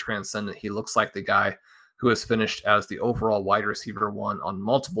absolutely transcendent. He looks like the guy who has finished as the overall wide receiver 1 on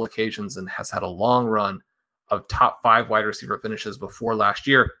multiple occasions and has had a long run of top 5 wide receiver finishes before last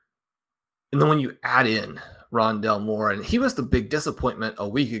year. And then when you add in Rondale Moore, and he was the big disappointment a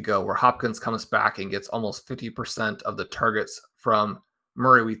week ago, where Hopkins comes back and gets almost 50% of the targets from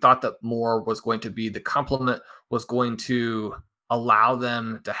Murray. We thought that Moore was going to be the complement, was going to allow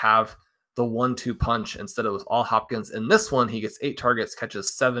them to have the 1-2 punch. Instead, it was all Hopkins. In this one, he gets 8 targets,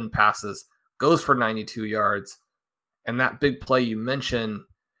 catches 7 passes, goes for 92 yards. And that big play you mentioned,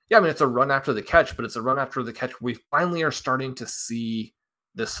 it's a run after the catch, but it's a run after the catch. We finally are starting to see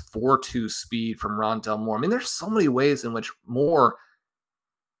this 4.2 speed from Rondale Moore. There's so many ways in which Moore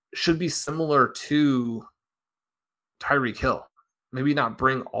should be similar to Tyreek Hill. Maybe not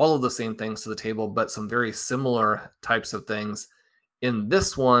bring all of the same things to the table, but some very similar types of things. In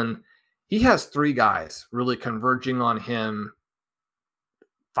this one, he has 3 guys really converging on him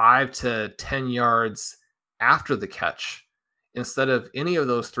 5 to 10 yards after the catch. Instead of any of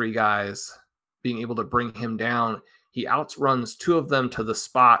those 3 guys being able to bring him down, he outruns 2 of them to the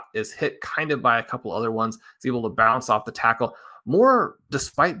spot, is hit kind of by a couple other ones, is able to bounce off the tackle. Moore,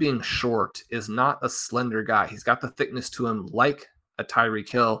 despite being short, is not a slender guy. He's got the thickness to him like a Tyreek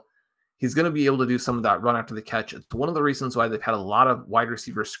Hill. He's going to be able to do some of that run after the catch. It's one of the reasons why they've had a lot of wide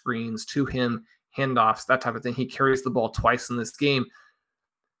receiver screens to him, handoffs, that type of thing. He carries the ball twice in this game.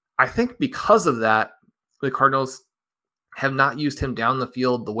 I think because of that, the Cardinals have not used him down the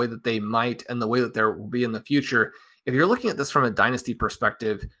field the way that they might and the way that there will be in the future. If you're looking at this from a dynasty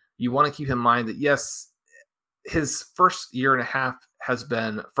perspective, you want to keep in mind that, yes, his first year and a half has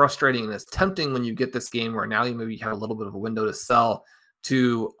been frustrating, and it's tempting when you get this game where now you maybe have a little bit of a window to sell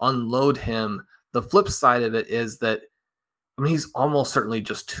to unload him. The flip side of it is that, he's almost certainly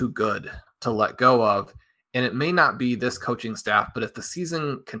just too good to let go of. And it may not be this coaching staff, but if the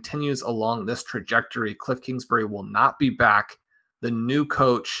season continues along this trajectory, Cliff Kingsbury will not be back. The new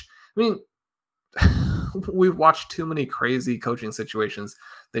coach, we've watched too many crazy coaching situations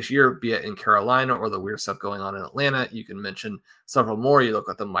this year, be it in Carolina or the weird stuff going on in Atlanta. You can mention several more. You look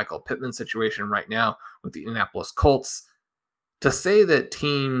at the Michael Pittman situation right now with the Indianapolis Colts. To say that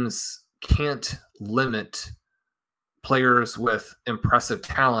teams can't limit players with impressive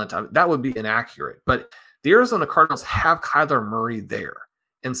talent, that would be inaccurate. But the Arizona Cardinals have Kyler Murray there.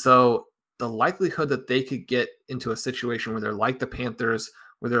 And so the likelihood that they could get into a situation where they're like the Panthers,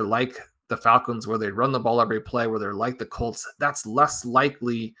 where they're like the Falcons, where they run the ball every play, where they're like the Colts, that's less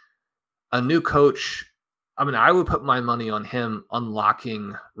likely. A new coach, I mean, I would put my money on him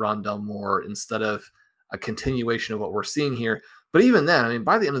unlocking Rondale Moore instead of a continuation of what we're seeing here. But even then, I mean,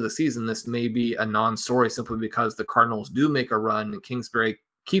 by the end of the season, this may be a non-story simply because the Cardinals do make a run and Kingsbury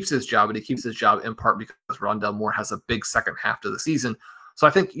keeps his job, and he keeps his job in part because Rondale Moore has a big second half to the season. So I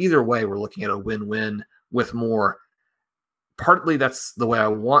think either way, we're looking at a win-win with Moore. Partly that's the way I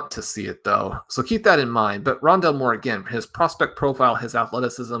want to see it, though. So keep that in mind. But Rondale Moore, again, his prospect profile, his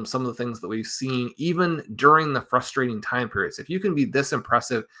athleticism, some of the things that we've seen, even during the frustrating time periods. If you can be this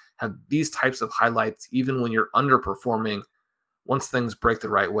impressive, have these types of highlights, even when you're underperforming, once things break the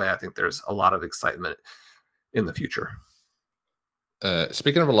right way, I think there's a lot of excitement in the future.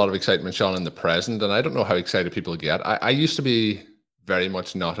 Speaking of a lot of excitement, Sean, in the present, and I don't know how excited people get. I used to be very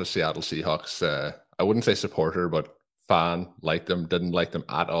much not a Seattle Seahawks. I wouldn't say supporter, but fan. Liked them, didn't like them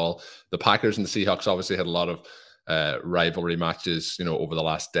at all. The Packers and the Seahawks obviously had a lot of rivalry matches, over the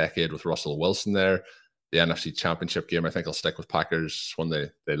last decade with Russell Wilson there. The NFC Championship game, I think I'll stick with Packers when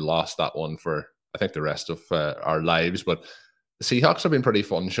they lost that one for, I think, the rest of our lives. But the Seahawks have been pretty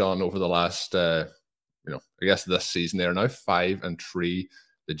fun, Sean, over the last, I guess this season. They are now 5-3.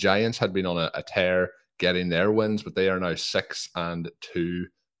 The Giants had been on a tear getting their wins, but they are now 6-2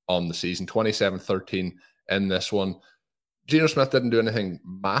 on the season, 27-13 in this one. Geno Smith didn't do anything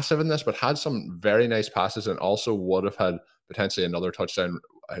massive in this, but had some very nice passes and also would have had potentially another touchdown,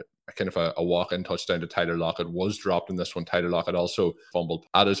 a walk-in touchdown to Tyler Lockett was dropped in this one. Tyler Lockett also fumbled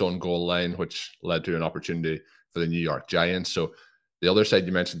at his own goal line, which led to an opportunity for the New York Giants. So the other side,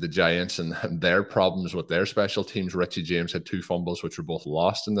 you mentioned the Giants and their problems with their special teams. Richie James had 2 fumbles, which were both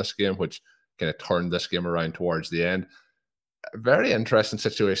lost in this game, which kind of turned this game around towards the end. A very interesting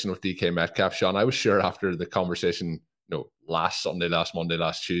situation with DK Metcalf, Sean. I was sure after the conversation, last Sunday, last Monday,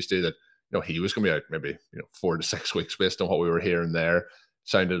 last Tuesday, that he was going to be out maybe 4 to 6 weeks based on what we were hearing there.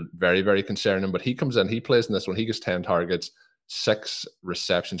 Sounded very, very concerning. But he comes in, he plays in this one. He gets 10 targets, 6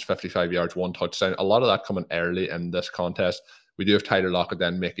 receptions, 55 yards, 1 touchdown. A lot of that coming early in this contest. We do have Tyler Lockett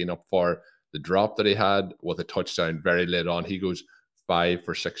then making up for the drop that he had with a touchdown very late on. He goes 5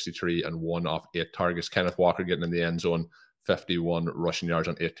 for 63 and 1 off 8 targets. Kenneth Walker getting in the end zone, 51 rushing yards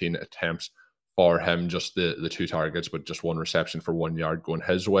on 18 attempts for him. Just the 2 targets, but just 1 reception for 1 yard going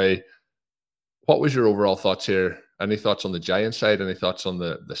his way. What was your overall thoughts here? Any thoughts on the Giants side? Any thoughts on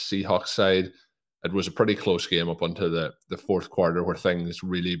the Seahawks side? It was a pretty close game up until the fourth quarter where things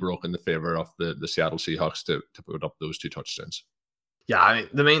really broke in the favor of the Seattle Seahawks to put up those 2 touchdowns. Yeah, I mean,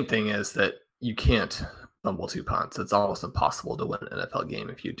 the main thing is that you can't fumble 2 punts. It's almost impossible to win an NFL game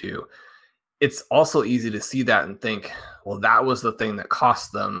if you do. It's also easy to see that and think, well, that was the thing that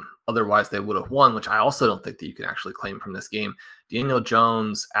cost them. Otherwise, they would have won, which I also don't think that you can actually claim from this game. Daniel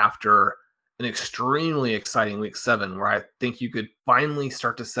Jones, after an extremely exciting week 7, where I think you could finally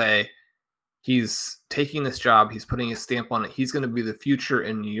start to say he's taking this job, he's putting his stamp on it, he's going to be the future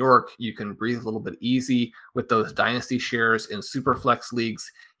in New York. You can breathe a little bit easy with those dynasty shares in Superflex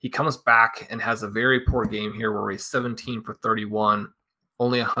leagues. He comes back and has a very poor game here where he's 17 for 31,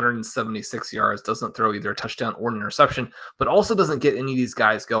 only 176 yards, doesn't throw either a touchdown or an interception, but also doesn't get any of these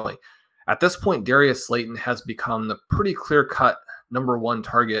guys going. At this point, Darius Slayton has become the pretty clear-cut number 1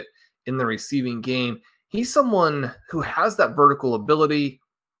 target in the receiving game. He's someone who has that vertical ability.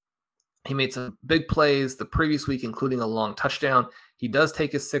 He made some big plays the previous week, including a long touchdown. He does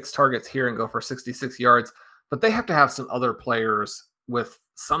take his 6 targets here and go for 66 yards, but they have to have some other players with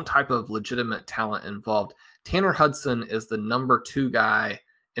some type of legitimate talent involved. Tanner Hudson is the number 2 guy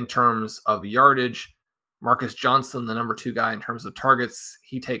in terms of yardage. Marcus Johnson, the number 2 guy in terms of targets.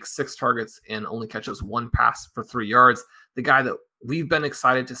 He takes 6 targets and only catches 1 pass for 3 yards. The guy that we've been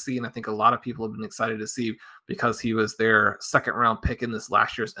excited to see, and I think a lot of people have been excited to see because he was their 2nd round pick in this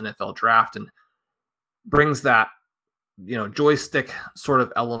last year's NFL draft and brings that, joystick sort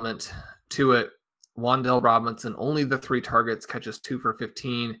of element to it. Wan'Dale Robinson, only the 3 targets, catches 2 for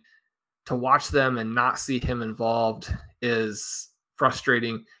 15. To watch them and not see him involved is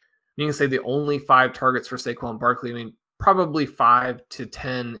frustrating. You can say the only 5 targets for Saquon Barkley. I mean, probably 5 to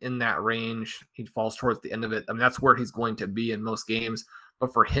 10 in that range. He falls towards the end of it. I mean, that's where he's going to be in most games.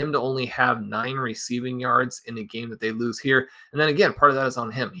 but for him to only have 9 receiving yards in a game that they lose here, and then again, part of that is on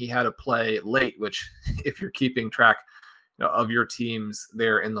him. He had a play late, which if you're keeping track of your teams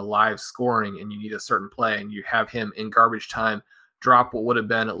there in the live scoring and you need a certain play and you have him in garbage time drop what would have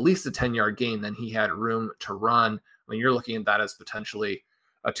been at least a 10-yard gain, then he had room to run. When you're looking at that as potentially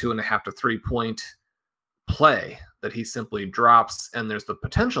a 2.5 to 3 point play that he simply drops, and there's the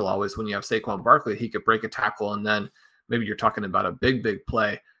potential always when you have Saquon Barkley, he could break a tackle, and then maybe you're talking about a big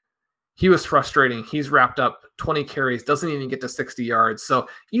play. He was frustrating. He's wrapped up 20 carries, doesn't even get to 60 yards. So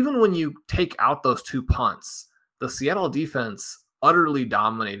even when you take out those 2 punts, the Seattle defense utterly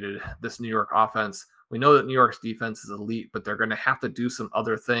dominated this New York offense. We know that New York's defense is elite, but they're going to have to do some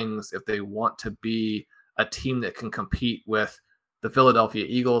other things if they want to be a team that can compete with the Philadelphia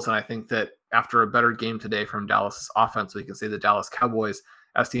Eagles. And I think that after a better game today from Dallas' offense, we can say the Dallas Cowboys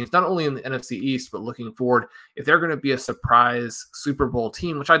as teams, not only in the NFC East, but looking forward, if they're going to be a surprise Super Bowl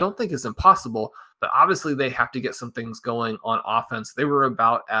team, which I don't think is impossible, but obviously they have to get some things going on offense. They were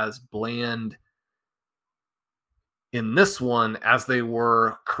about as bland in this one as they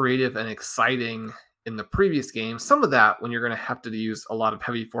were creative and exciting in the previous game. Some of that when you're going to have to use a lot of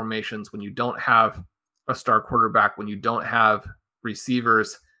heavy formations, when you don't have a star quarterback, when you don't have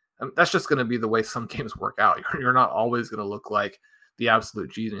receivers, that's just going to be the way some games work out. You're not always going to look like the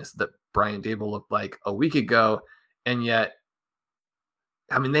absolute genius that Brian Daboll looked like a week ago. And yet,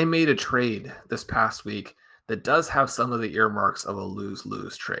 I mean, they made a trade this past week that does have some of the earmarks of a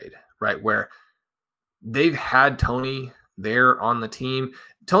lose-lose trade, right? Where they've had Tony there on the team.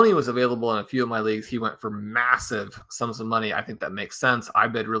 Tony was available in a few of my leagues. He went for massive sums of money. I think that makes sense. I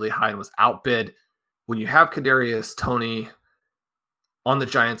bid really high and was outbid. When you have Kadarius Toney on the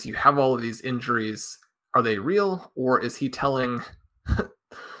Giants, you have all of these injuries. Are they real, or is he telling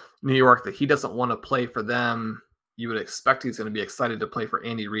New York that he doesn't want to play for them? You would expect he's going to be excited to play for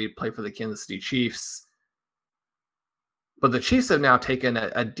Andy Reid, play for the Kansas City Chiefs. But the Chiefs have now taken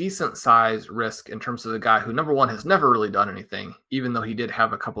a decent size risk in terms of the guy who, number one, has never really done anything, even though he did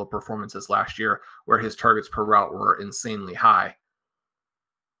have a couple of performances last year where his targets per route were insanely high.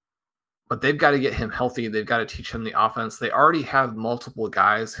 But they've got to get him healthy. They've got to teach him the offense. They already have multiple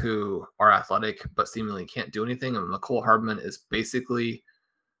guys who are athletic but seemingly can't do anything. And Mecole Hardman is basically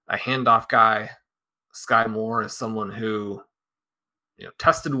a handoff guy. Sky Moore is someone who,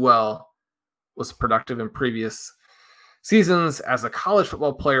 tested well, was productive in previous seasons as a college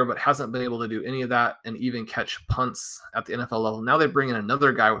football player, but hasn't been able to do any of that and even catch punts at the NFL level. Now they bring in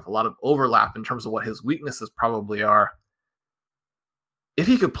another guy with a lot of overlap in terms of what his weaknesses probably are. If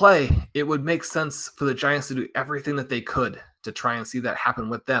he could play, it would make sense for the Giants to do everything that they could to try and see that happen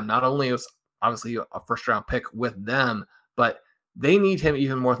with them. Not only was obviously a first-round pick with them, but they need him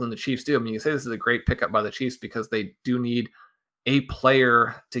even more than the Chiefs do. I mean, you say this is a great pickup by the Chiefs because they do need a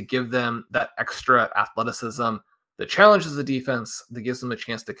player to give them that extra athleticism that challenges the defense, that gives them a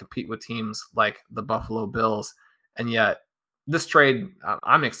chance to compete with teams like the Buffalo Bills. And yet, this trade,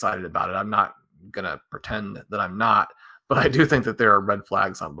 I'm excited about it. I'm not going to pretend that I'm not. But I do think that there are red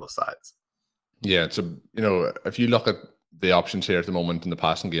flags on both sides. Yeah, it's if you look at the options here at the moment in the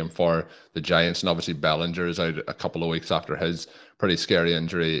passing game for the Giants, and obviously Bellinger is out a couple of weeks after his pretty scary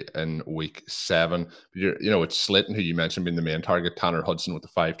injury in week 7. But it's Slayton, who you mentioned being the main target, Tanner Hudson with the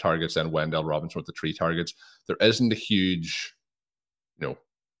 5 targets, and Wendell Robinson with the 3 targets. There isn't a huge,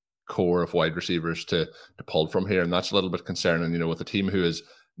 core of wide receivers to pull from here, and that's a little bit concerning. With a team who is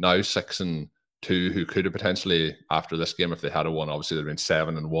now 6-2, who could have potentially, after this game, if they had won, obviously they'd been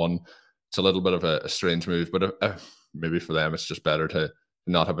 7-1. It's a little bit of a strange move, but maybe for them it's just better to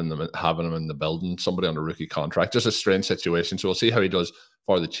not having them in the building. Somebody on a rookie contract, just a strange situation. So we'll see how he does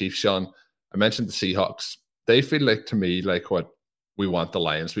for the Chiefs. Sean, I mentioned the Seahawks. They feel like, to me, like what we want the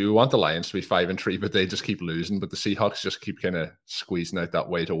Lions to be. We want the Lions to be 5-3, but they just keep losing. But the Seahawks just keep kind of squeezing out that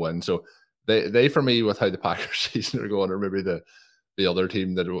way to win. So they for me, with how the Packers season are going, or maybe the other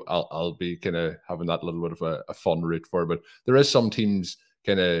team that I'll be kind of having that little bit of a fun route for. But there is some teams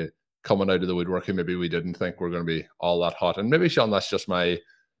kind of coming out of the woodwork who maybe we didn't think were going to be all that hot. And maybe, Sean, that's just my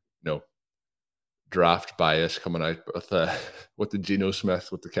draft bias coming out with the Geno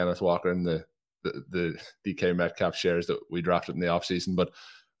Smith, with the Kenneth Walker, and the DK Metcalf shares that we drafted in the offseason. But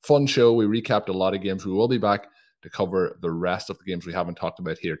fun show. We recapped a lot of games. We will be back to cover the rest of the games we haven't talked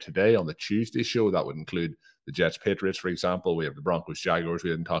about here today on the Tuesday show. That would include the Jets Patriots, for example. We have the Broncos Jaguars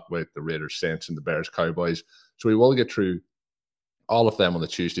we didn't talk about, the Raiders Saints, and the Bears Cowboys. So we will get through all of them on the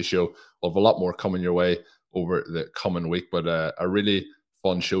Tuesday show. We'll have a lot more coming your way over the coming week, but a really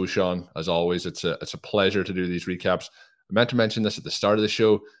fun show, Sean. As always, it's a pleasure to do these recaps. I meant to mention this at the start of the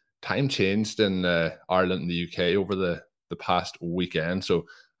show. Time changed in Ireland and the UK over the the past weekend. So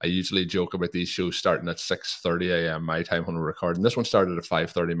I usually joke about these shows starting at 6:30 a.m. my time when we're recording. This one started at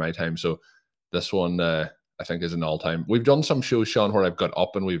 5:30 my time. So this one, I think, is an all-time. We've done some shows, Sean, where I've got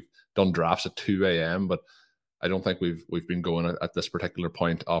up and we've done drafts at 2 a.m., but I don't think we've been going at this particular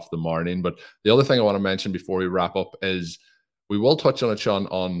point of the morning. But the other thing I want to mention before we wrap up is we will touch on it, Sean,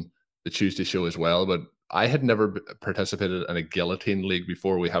 on the Tuesday show as well. But I had never participated in a guillotine league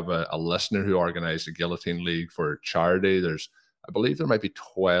before. We have a listener who organized a guillotine league for charity. I believe there might be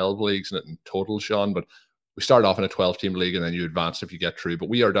 12 leagues in it in total, Sean, but we start off in a 12-team league and then you advance if you get through. But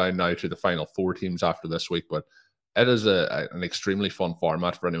we are down now to the final 4 teams after this week. But it is an extremely fun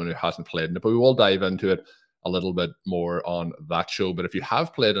format for anyone who hasn't played in it. But we will dive into it a little bit more on that show. But if you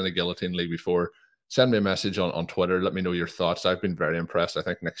have played in a guillotine league before, send me a message on Twitter. Let me know your thoughts. I've been very impressed. I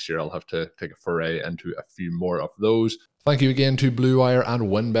think next year I'll have to take a foray into a few more of those. Thank you again to Blue Wire and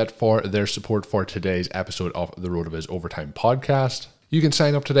WynnBET for their support for today's episode of the RotoViz Overtime Podcast. You can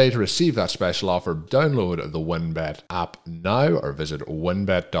sign up today to receive that special offer. Download the WynnBET app now or visit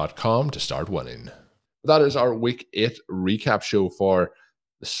wynnbet.com to start winning. That is our Week 8 recap show for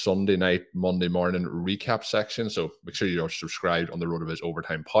the Sunday night, Monday morning recap section. So make sure you're subscribed on the RotoViz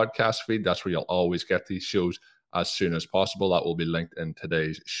Overtime podcast feed. That's where you'll always get these shows as soon as possible. That will be linked in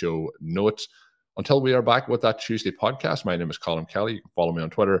today's show notes. Until we are back with that Tuesday podcast, my name is Colin Kelly. You can follow me on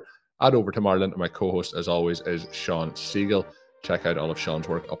Twitter @OverToMarlin. And my co-host, as always, is Sean Siegel. Check out all of Sean's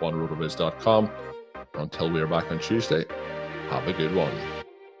work up on rotoviz.com. Until we are back on Tuesday, have a good one.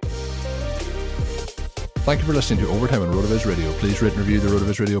 Thank you for listening to Overtime on RotoViz Radio. Please rate and review the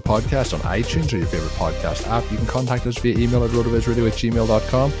RotoViz Radio podcast on iTunes or your favorite podcast app. You can contact us via email at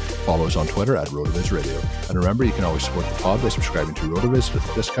rotovizradio@gmail.com. Follow us on Twitter @RotoViz Radio. And remember, you can always support the pod by subscribing to RotoViz with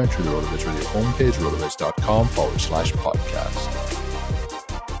a discount through the RotoViz Radio homepage, rotoviz.com/podcast.